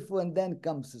and beautiful, and then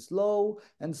comes slow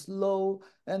and slow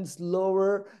and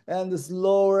slower and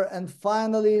slower, and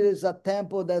finally there's a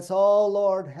tempo that's, oh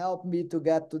Lord, help me to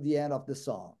get to the end of the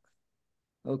song.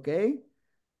 Okay?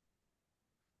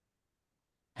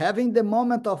 Having the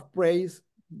moment of praise,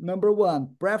 number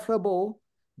 1, preferable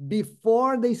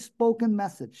before the spoken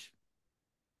message,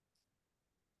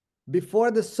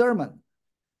 before the sermon.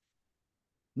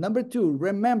 Number 2,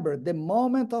 remember the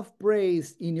moment of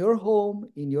praise in your home,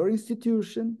 in your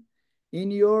institution, in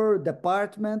your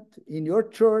department, in your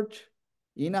church,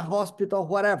 in a hospital,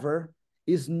 whatever,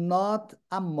 is not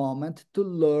a moment to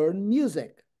learn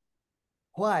music.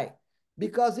 Why?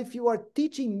 Because if you are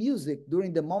teaching music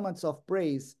during the moments of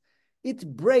praise,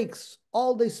 it breaks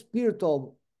all the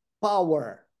spiritual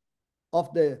power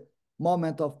of the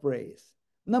moment of praise.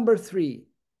 Number 3,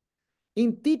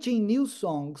 in teaching new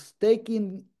songs,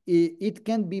 it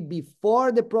can be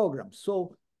before the program.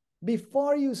 So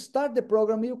before you start the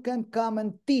program, you can come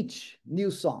and teach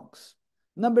new songs.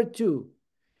 Number 2,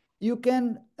 you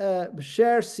can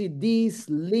share CDs,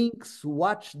 links,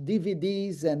 watch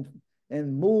DVDs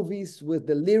and movies with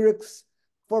the lyrics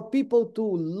for people to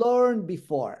learn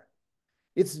before.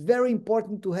 It's very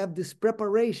important to have this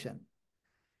preparation.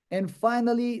 And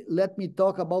finally, let me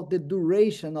talk about the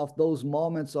duration of those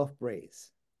moments of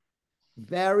praise.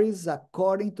 Varies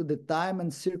according to the time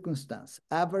and circumstance.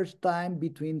 Average time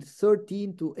between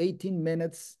 13 to 18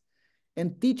 minutes.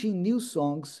 And teaching new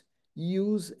songs,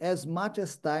 use as much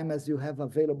as time as you have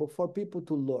available for people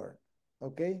to learn.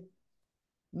 Okay?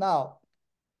 Now,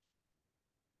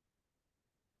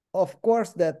 of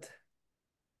course that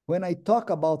when I talk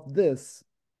about this,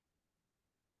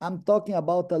 I'm talking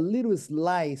about a little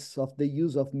slice of the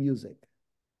use of music.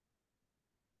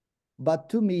 But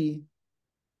to me,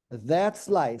 that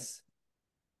slice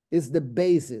is the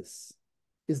basis,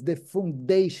 is the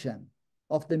foundation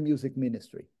of the music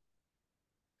ministry.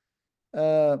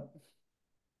 Why?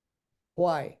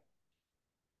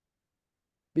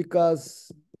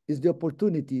 Because it's the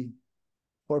opportunity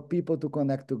for people to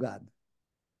connect to God.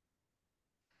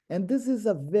 And this is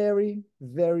a very,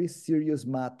 very serious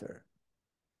matter.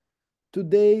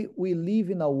 Today, we live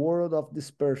in a world of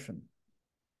dispersion.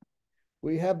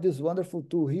 We have this wonderful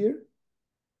tool here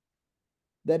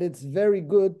that it's very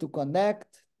good to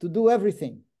connect, to do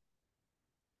everything.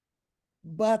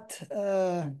 But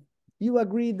you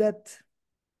agree that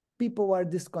people are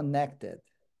disconnected.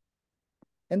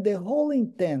 And the whole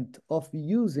intent of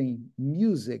using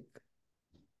music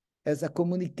as a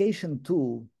communication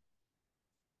tool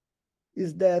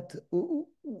is that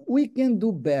we can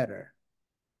do better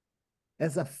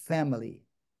as a family,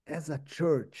 as a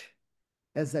church,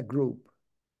 as a group.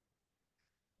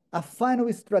 A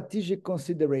final strategic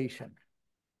consideration.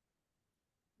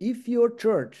 If your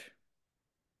church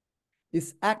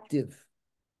is active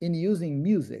in using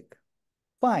music,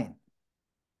 fine.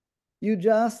 You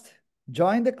just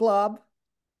join the club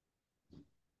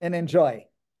and enjoy.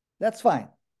 That's fine.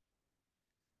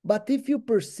 But if you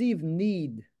perceive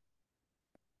need,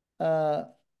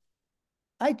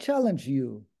 I challenge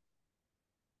you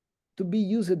to be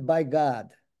used by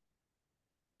God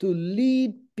to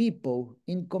lead people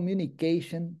in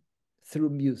communication through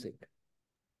music.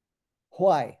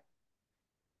 Why?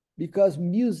 Because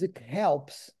music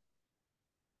helps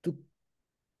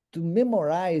to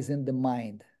memorize in the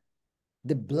mind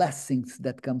the blessings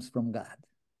that comes from God.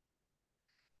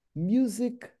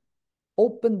 Music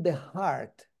opened the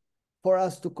heart for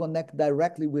us to connect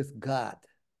directly with God.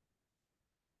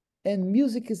 And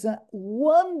music is a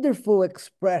wonderful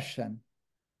expression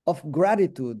of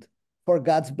gratitude for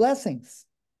God's blessings.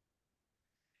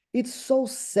 It's so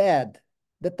sad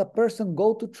that a person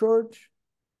go to church,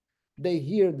 they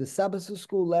hear the Sabbath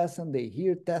school lesson, they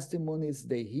hear testimonies,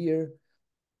 they hear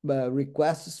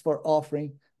requests for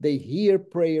offering, they hear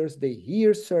prayers, they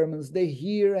hear sermons, they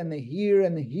hear and they hear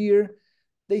and hear.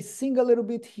 They sing a little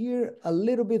bit here, a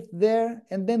little bit there,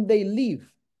 and then they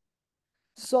leave.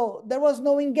 So there was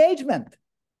no engagement.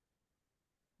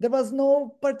 There was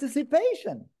no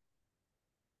participation.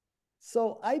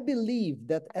 So I believe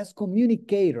that as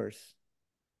communicators,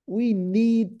 we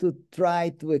need to try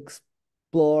to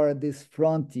explore this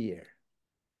frontier.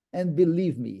 And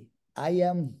believe me, I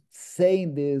am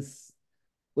saying this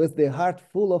with the heart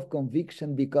full of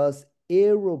conviction because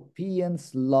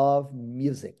Europeans love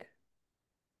music.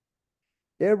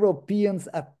 Europeans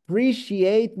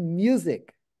appreciate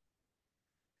music.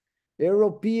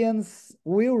 Europeans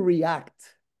will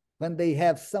react when they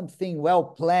have something well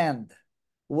planned,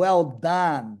 well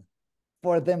done,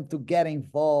 for them to get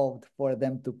involved, for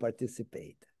them to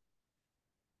participate.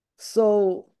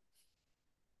 So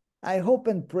I hope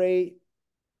and pray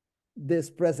this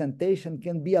presentation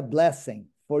can be a blessing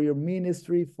for your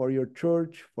ministry, for your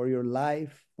church, for your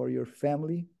life, for your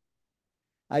family.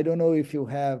 I don't know if you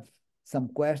have some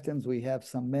questions. We have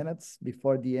some minutes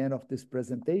before the end of this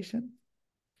presentation.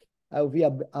 I'll be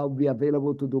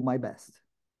available to do my best.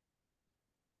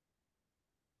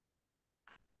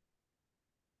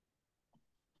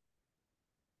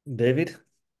 David,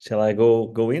 shall I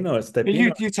go in or step in?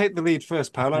 You take the lead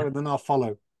first, Paulo, and then I'll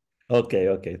follow.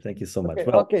 Okay. Thank you so much. Okay,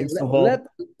 well, okay.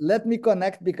 Let me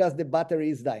connect because the battery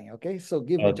is dying. Okay, so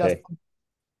give me just.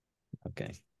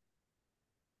 Okay.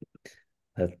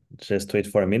 Just wait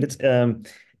for a minute.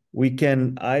 We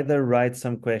can either write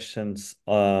some questions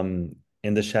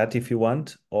in the chat if you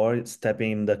want, or step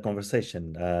in the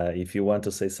conversation. If you want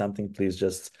to say something, please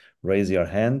just raise your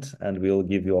hand and we'll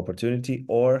give you opportunity,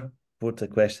 or put a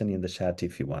question in the chat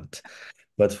if you want.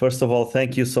 But first of all,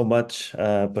 thank you so much,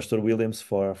 Pastor Williams,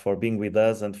 for being with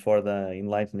us and for the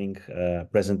enlightening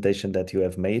presentation that you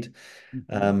have made.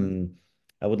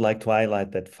 I would like to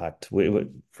highlight that fact.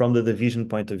 From the division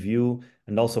point of view,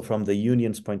 and also from the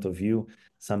union's point of view,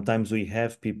 sometimes we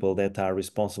have people that are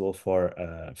responsible for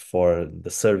the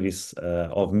service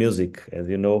of music, as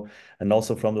you know, and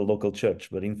also from the local church.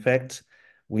 But in fact,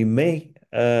 we may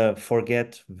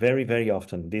forget very, very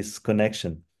often this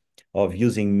connection of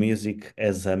using music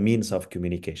as a means of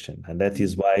communication. And that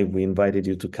is why we invited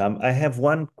you to come. I have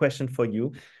one question for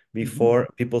you before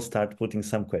people start putting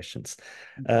some questions.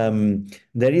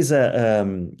 There is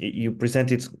you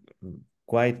presented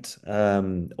quite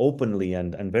openly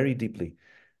and very deeply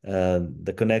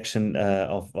the connection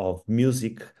of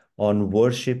music on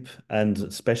worship, and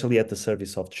especially at the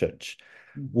service of church.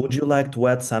 Would you like to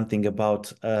add something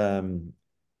about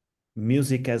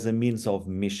music as a means of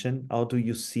mission? How do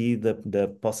you see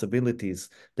the possibilities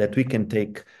that we can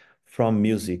take from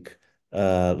music?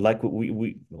 Like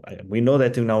we know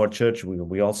that in our church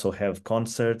we also have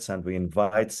concerts and we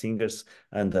invite singers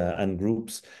and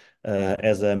groups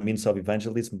as a means of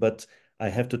evangelism. But I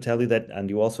have to tell you that, and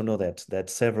you also know that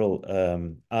several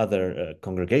other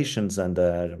congregations and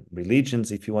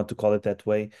religions, if you want to call it that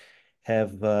way,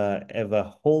 have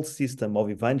a whole system of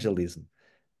evangelism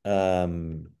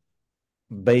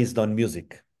based on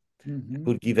music. I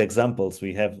could give examples.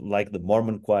 We have like the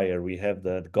Mormon choir, we have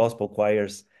the gospel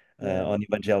choirs on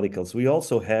evangelicals. We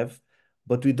also have,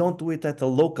 but we don't do it at a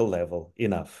local level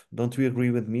enough. Don't you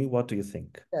agree with me? What do you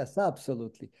think? Yes,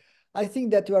 absolutely. I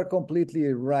think that you are completely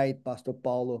right, Pastor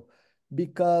Paulo,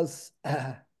 because,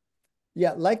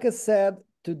 yeah, like I said,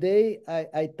 today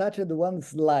I touched one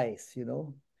slice,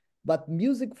 but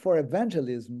music for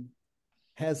evangelism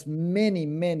has many,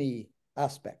 many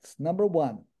aspects. Number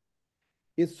one,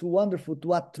 it's wonderful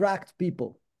to attract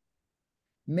people.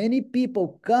 Many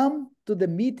people come to the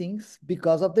meetings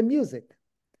because of the music.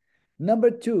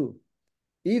 Number two,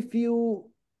 if you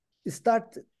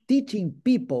start teaching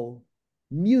people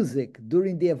music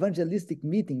during the evangelistic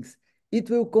meetings, it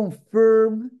will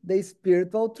confirm the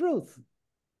spiritual truth.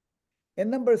 And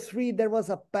number three, there was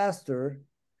a pastor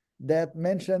that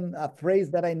mentioned a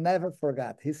phrase that I never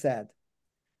forgot. He said,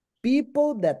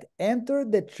 people that enter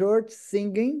the church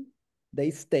singing,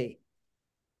 they stay.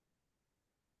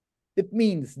 It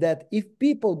means that if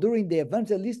people during the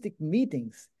evangelistic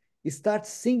meetings start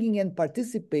singing and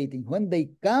participating, when they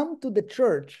come to the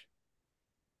church,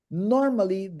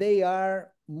 normally they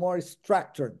are more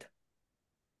structured.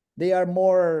 They are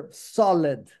more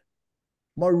solid,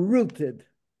 more rooted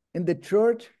in the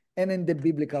church and in the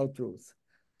biblical truth.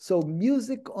 So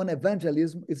music on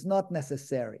evangelism is not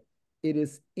necessary. It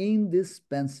is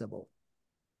indispensable.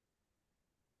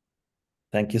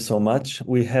 Thank you so much.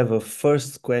 We have a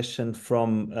first question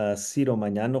from Ciro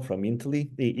Magnano from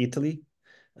Italy.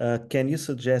 Can you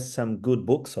suggest some good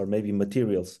books or maybe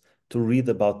materials to read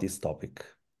about this topic?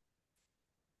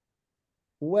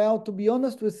 Well, to be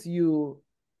honest with you,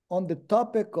 on the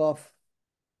topic of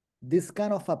this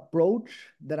kind of approach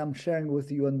that I'm sharing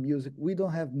with you on music, we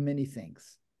don't have many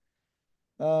things.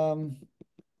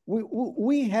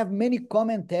 We have many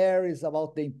commentaries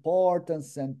about the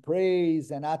importance and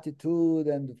praise and attitude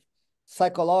and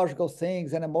psychological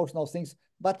things and emotional things,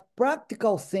 but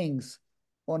practical things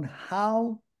on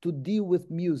how to deal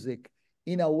with music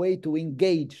in a way to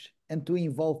engage and to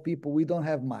involve people, we don't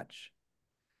have much.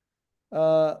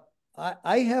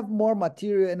 I have more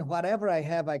material, and whatever I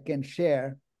have, I can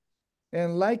share.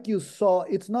 And like you saw,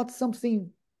 it's not something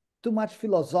too much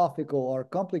philosophical or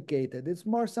complicated. It's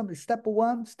more something, step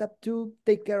one, step two,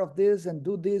 take care of this and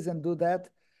do that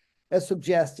as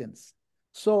suggestions.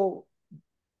 So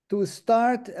to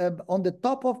start, on the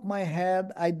top of my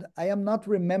head, I am not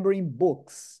remembering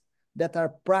books that are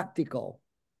practical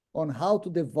on how to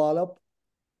develop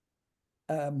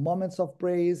moments of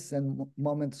praise and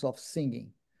moments of singing.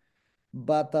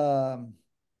 But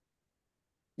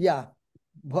yeah,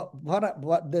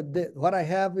 what I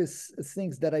have is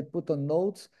things that I put on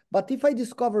notes, but if I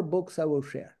discover books, I will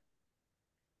share.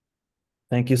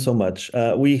 Thank you so much.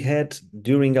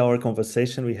 During our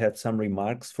conversation, we had some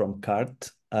remarks from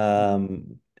Cart,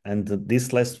 and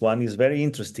this last one is very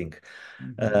interesting.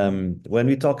 When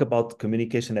we talk about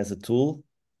communication as a tool,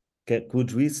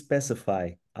 could we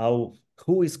specify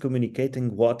who is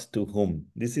communicating what to whom?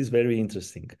 This is very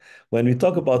interesting. When we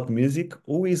talk about music,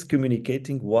 who is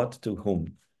communicating what to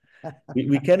whom?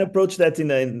 we can approach that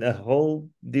in a whole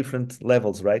different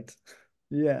levels, right?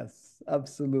 Yes,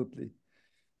 absolutely.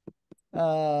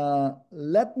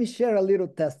 Let me share a little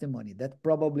testimony that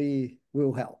probably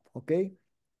will help, okay?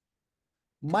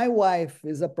 My wife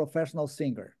is a professional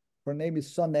singer. Her name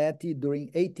is Sonetti.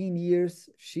 During 18 years,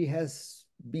 she has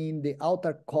been the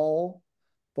altar call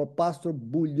for Pastor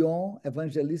Bouillon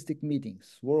evangelistic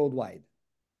meetings worldwide.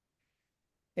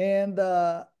 And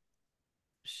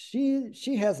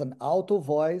she has an alto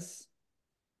voice,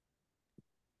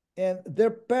 and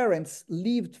their parents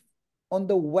lived on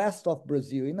the west of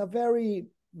Brazil in a very,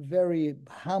 very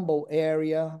humble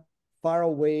area, far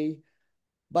away.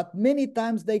 But many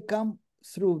times they come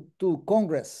through to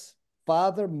Congress,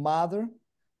 father, mother,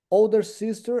 older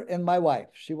sister, and my wife.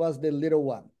 She was the little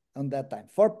one on that time,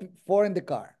 four in the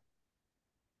car.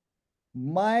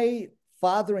 My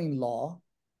father-in-law,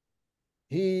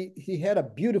 he had a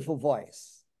beautiful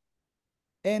voice,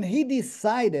 and he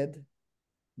decided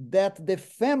that the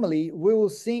family will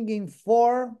sing in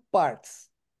 4 parts.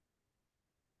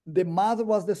 The mother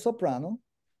was the soprano,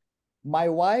 my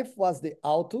wife was the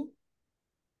alto,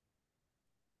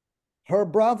 her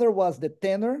brother was the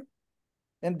tenor,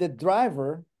 and the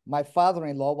driver, my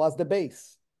father-in-law, was the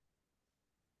bass.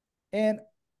 And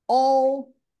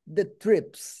all the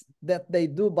trips that they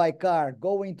do by car,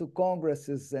 going to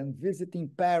congresses and visiting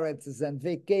parents and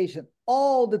vacation,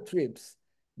 all the trips,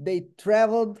 they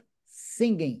traveled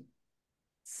singing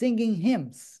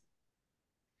hymns.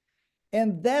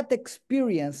 And that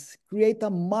experience created a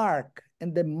mark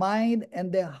in the mind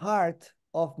and the heart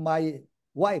of my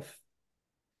wife.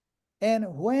 And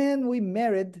when we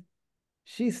married,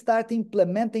 she started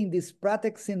implementing these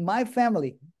practices in my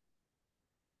family.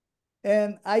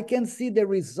 And I can see the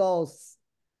results,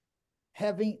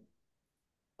 having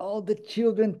all the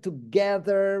children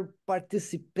together,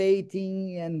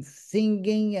 participating and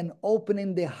singing and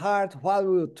opening the heart while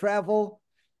we travel.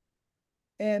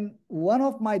 And one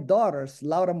of my daughters,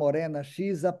 Laura Morena,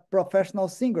 she's a professional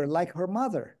singer like her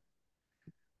mother.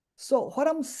 So what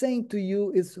I'm saying to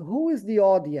you is, who is the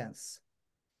audience?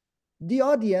 The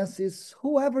audience is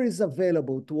whoever is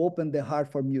available to open the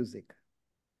heart for music.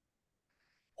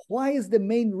 Why is the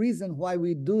main reason why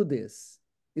we do this?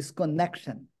 Is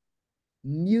connection.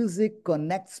 Music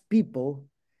connects people,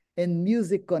 and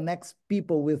music connects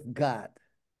people with God.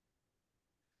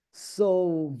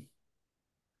 So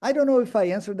I don't know if I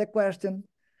answered the question,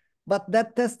 but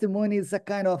that testimony is a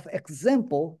kind of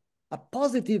example, a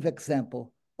positive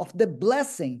example of the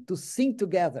blessing to sing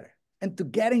together and to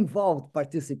get involved,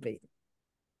 participate.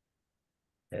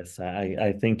 Yes,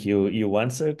 I think you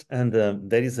answered, and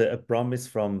there is a promise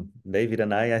from David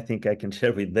and I think I can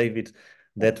share with David.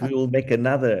 that we will make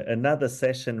another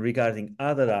session regarding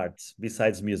other arts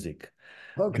besides music.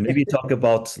 Okay. Maybe talk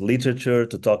about literature,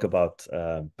 to talk about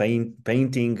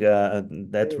painting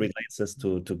that relates us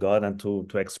to God and to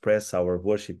express our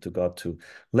worship to God too.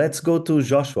 Let's go to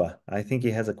Joshua. I think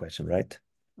he has a question, right?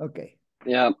 Okay.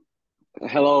 Yeah.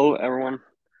 Hello, everyone.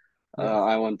 Yes.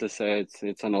 I want to say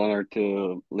it's an honor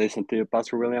to listen to you,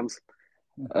 Pastor Williams.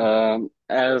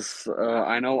 As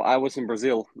I know, I was in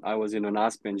Brazil. I was in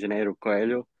UNASP in Janeiro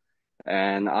Coelho,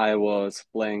 and I was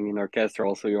playing in orchestra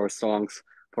also your songs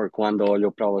for Quando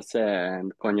Olho Pra Você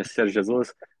and Conhecer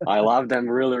Jesus. I love them,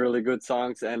 really, really good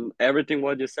songs, and everything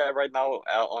what you said right now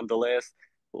on the list,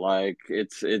 like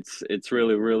it's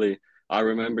really, really. I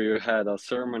remember you had a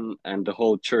sermon and the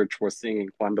whole church was singing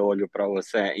Quando Olho Pra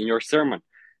Você in your sermon,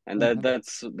 and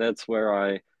that's where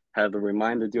I had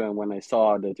reminded you. And when I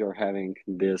saw that you're having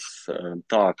this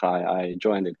talk, I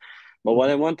joined it. But what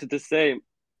I wanted to say,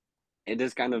 it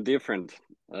is kind of different,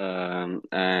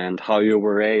 and how you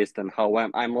were raised and how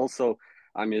I'm also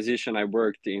a musician. I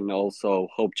worked in also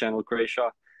Hope Channel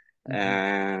Croatia,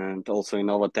 and also in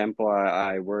Nova Tempo.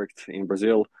 I worked in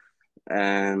Brazil,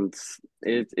 and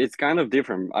it's kind of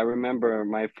different. I remember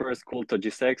my first culto de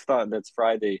sexta, that's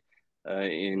Friday,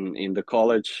 in the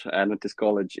college, Adventist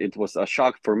college. It was a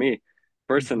shock for me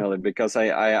personally, because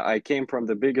I came from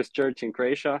the biggest church in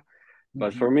Croatia,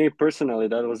 but for me personally,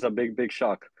 that was a big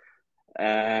shock.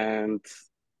 And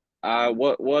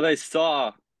what I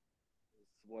saw,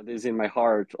 what is in my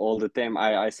heart all the time.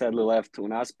 I sadly left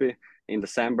UNASP in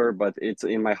December, but it's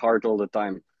in my heart all the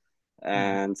time.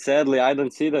 And sadly, I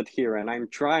don't see that here. And I'm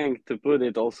trying to put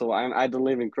it also. I don't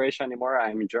live in Croatia anymore.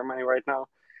 I'm in Germany right now,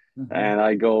 and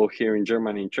I go here in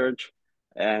Germany in church.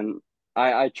 And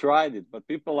I tried it, but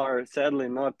people are sadly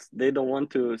not. They don't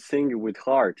want to sing with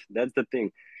heart. That's the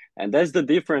thing, and that's the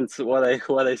difference. What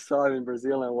I saw in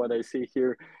Brazil and what I see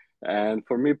here. And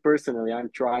for me personally, I'm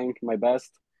trying my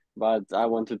best. But I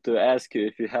wanted to ask you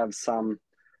if you have some,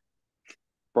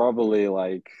 probably,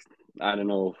 like, I don't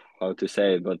know how to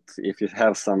say it, but if you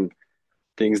have some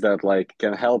things that like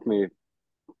can help me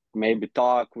maybe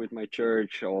talk with my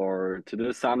church or to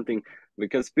do something,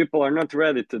 because people are not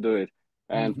ready to do it.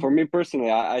 And for me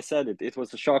personally, I said it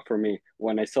was a shock for me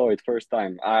when I saw it first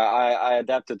time. I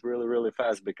adapted really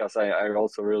fast, because I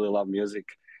also really love music,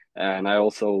 and I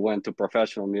also went to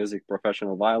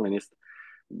professional violinist.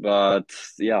 But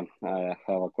yeah, I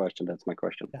have a question. That's my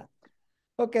question. Yeah.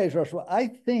 Okay, Joshua, I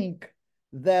think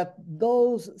that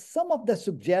some of the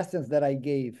suggestions that I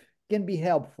gave can be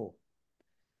helpful.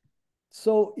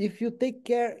 So if you take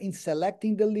care in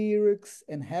selecting the lyrics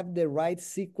and have the right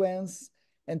sequence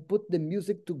and put the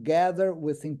music together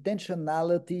with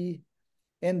intentionality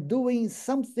and doing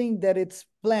something that it's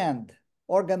planned,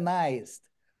 organized,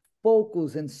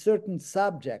 focused in certain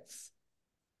subjects,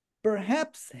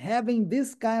 perhaps having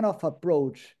this kind of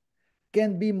approach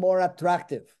can be more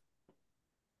attractive.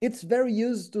 It's very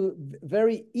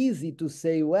easy to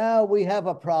say, well, we have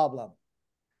a problem.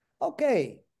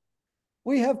 Okay,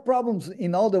 we have problems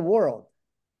in all the world.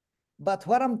 But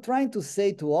what I'm trying to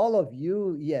say to all of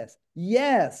you,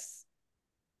 yes,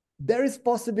 there is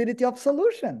possibility of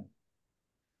solution.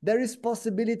 There is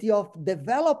possibility of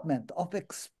development, of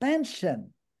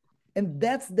expansion. And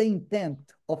that's the intent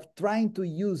of trying to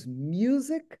use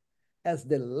music as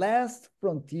the last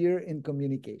frontier in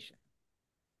communication.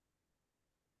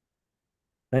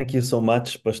 Thank you so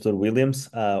much, Pastor Williams.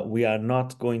 We are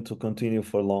not going to continue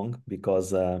for long,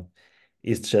 because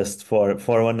it's just for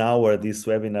 1 hour. These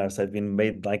webinars have been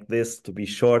made like this to be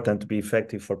short and to be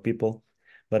effective for people.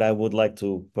 But I would like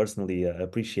to personally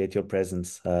appreciate your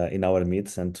presence in our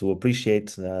midst, and to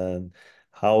appreciate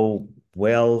how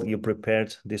well you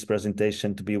prepared this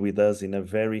presentation to be with us in a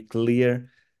very clear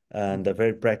and a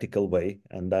very practical way.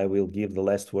 And I will give the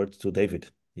last word to David,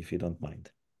 if you don't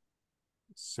mind.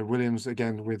 So Williams,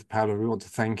 again, with Paolo, we want to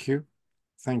thank you.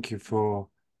 Thank you for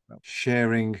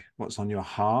sharing what's on your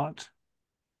heart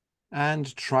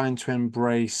and trying to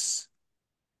embrace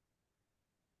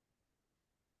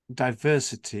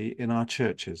diversity in our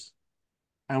churches.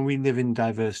 And we live in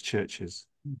diverse churches.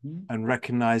 And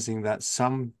recognizing that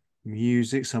some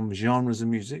music, some genres of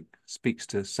music speaks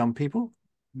to some people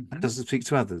and doesn't speak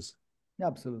to others.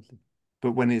 Absolutely.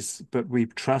 But we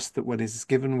trust that when it's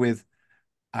given with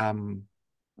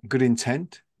good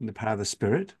intent and the power of the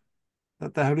Spirit,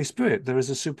 that the Holy Spirit, there is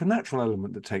a supernatural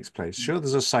element that takes place. Sure,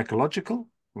 there's a psychological,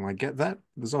 and I get that.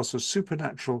 There's also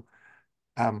supernatural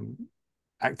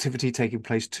activity taking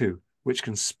place too, which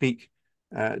can speak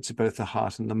to both the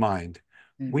heart and the mind.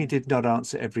 We did not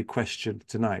answer every question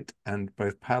tonight, and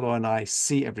both Paolo and I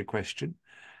see every question,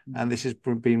 and this is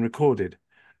being recorded.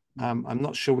 I'm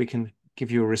not sure we can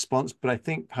give you a response, but I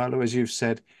think, Paolo, as you've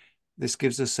said, this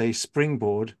gives us a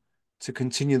springboard to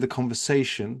continue the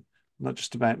conversation, not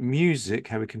just about music,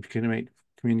 how we can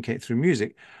communicate through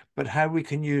music, but how we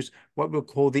can use what we'll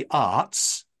call the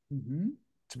arts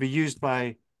to be used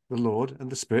by the Lord and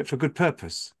the Spirit for good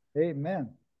purpose.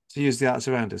 Amen. To use the arts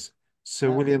around us. So,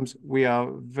 Williams, we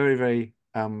are very, very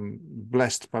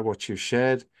blessed by what you've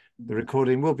shared. The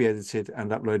recording will be edited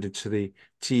and uploaded to the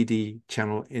TD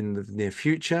channel in the near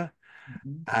future.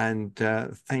 And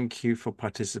thank you for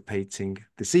participating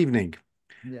this evening.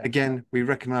 Yeah. Again, we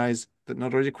recognize that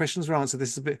not all your questions are answered.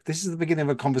 This is the beginning of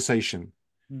a conversation.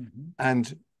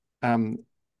 And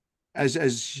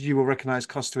as you will recognize,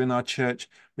 Costa, in our church,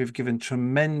 we've given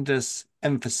tremendous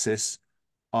emphasis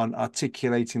on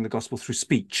articulating the gospel through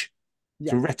speech,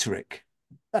 through rhetoric.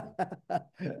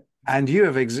 And you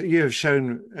have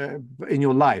shown in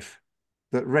your life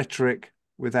that rhetoric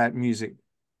without music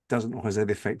doesn't always have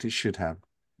the effect it should have.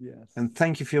 Yes. And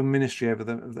thank you for your ministry over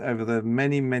the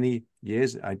many, many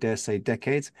years, I dare say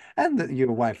decades, and that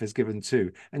your wife has given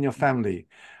too, and your family.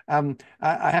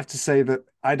 I have to say that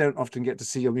I don't often get to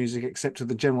see your music except at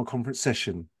the general conference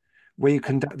session, where you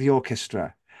conduct the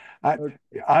orchestra.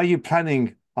 Are you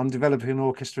planning on developing an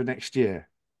orchestra next year?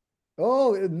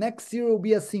 Oh, next year will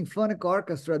be a symphonic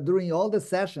orchestra during all the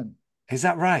session. Is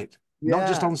that right? Yeah. Not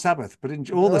just on Sabbath, but in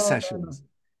all the sessions.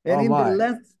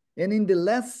 No. And in the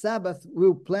last Sabbath,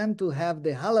 we'll plan to have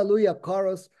the Hallelujah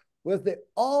chorus with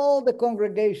all the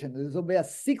congregation. This will be a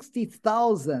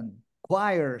 60,000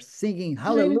 choir singing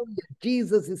Hallelujah,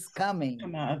 Jesus is coming.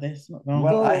 Come out of this.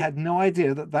 Well, I had no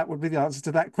idea that would be the answer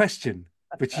to that question.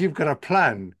 But you've got a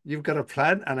plan. You've got a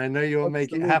plan, and I know you'll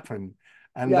make it happen.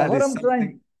 And that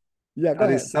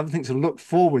is something to look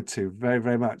forward to very,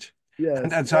 very much. Yes.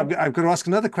 And so I've got to ask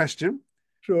another question.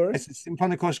 Sure. It's a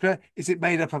symphonic orchestra. Is it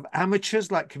made up of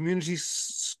amateurs like community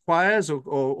choirs or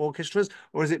orchestras,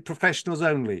 or is it professionals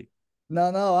only?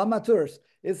 No, amateurs.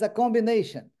 It's a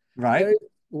combination. Right. There is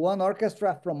one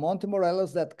orchestra from Monte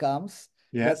Morelos that comes.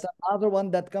 Yes. That's another one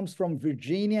that comes from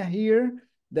Virginia here.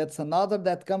 That's another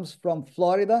that comes from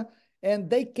Florida. And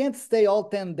they can't stay all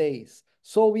 10 days.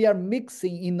 So we are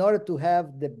mixing in order to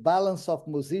have the balance of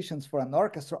musicians for an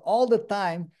orchestra all the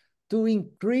time, to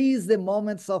increase the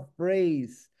moments of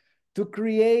praise, to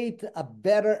create a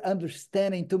better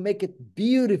understanding, to make it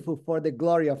beautiful for the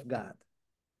glory of God.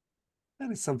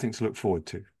 That is something to look forward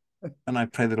to. And I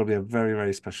pray that it'll be a very,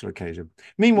 very special occasion.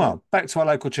 Meanwhile, back to our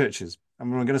local churches. And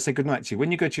we're going to say goodnight to you.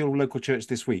 When you go to your local church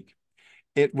this week,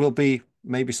 it will be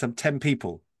maybe some 10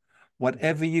 people.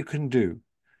 Whatever you can do,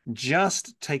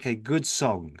 just take a good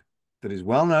song that is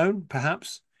well known,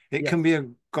 perhaps. It can be a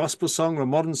gospel song or a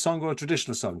modern song or a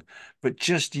traditional song, but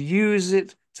just use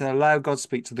it to allow God to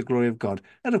speak to the glory of God.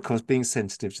 And of course, being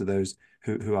sensitive to those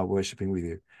who are worshiping with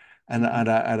you. And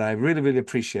I really, really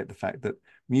appreciate the fact that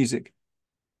music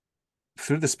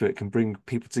through the Spirit can bring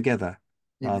people together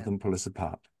rather than pull us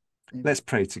apart. Let's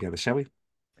pray together, shall we?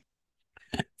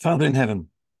 Father in heaven,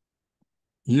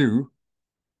 you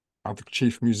are the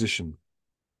chief musician.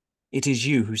 It is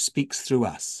you who speaks through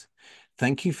us.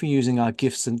 Thank you for using our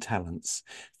gifts and talents.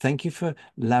 Thank you for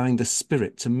allowing the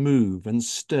Spirit to move and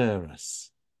stir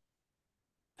us.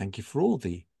 Thank you for all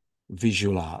the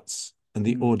visual arts and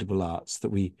the audible arts that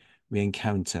we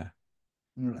encounter.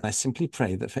 I simply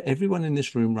pray that for everyone in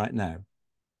this room right now,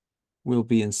 we'll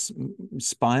be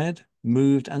inspired,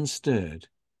 moved, and stirred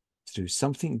to do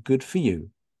something good for you.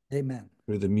 Amen.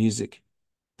 Through the music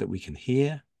that we can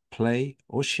hear, play,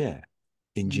 or share.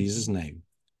 In Jesus' name,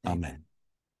 amen.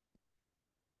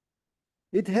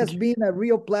 It has been a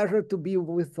real pleasure to be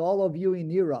with all of you in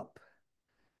Europe.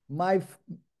 My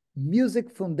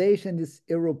music foundation is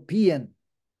European.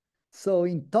 So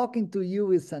in talking to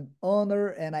you is an honor,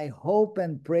 and I hope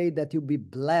and pray that you'll be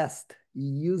blessed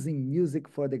using music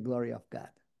for the glory of God.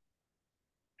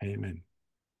 Amen.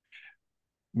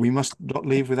 We must not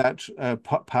leave without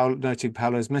noting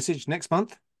Paolo's message. Next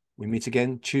month, we meet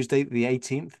again Tuesday the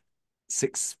 18th,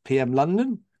 6 p.m.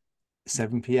 London,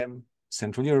 7 p.m.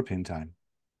 Central European Time.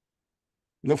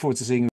 Look forward to seeing you.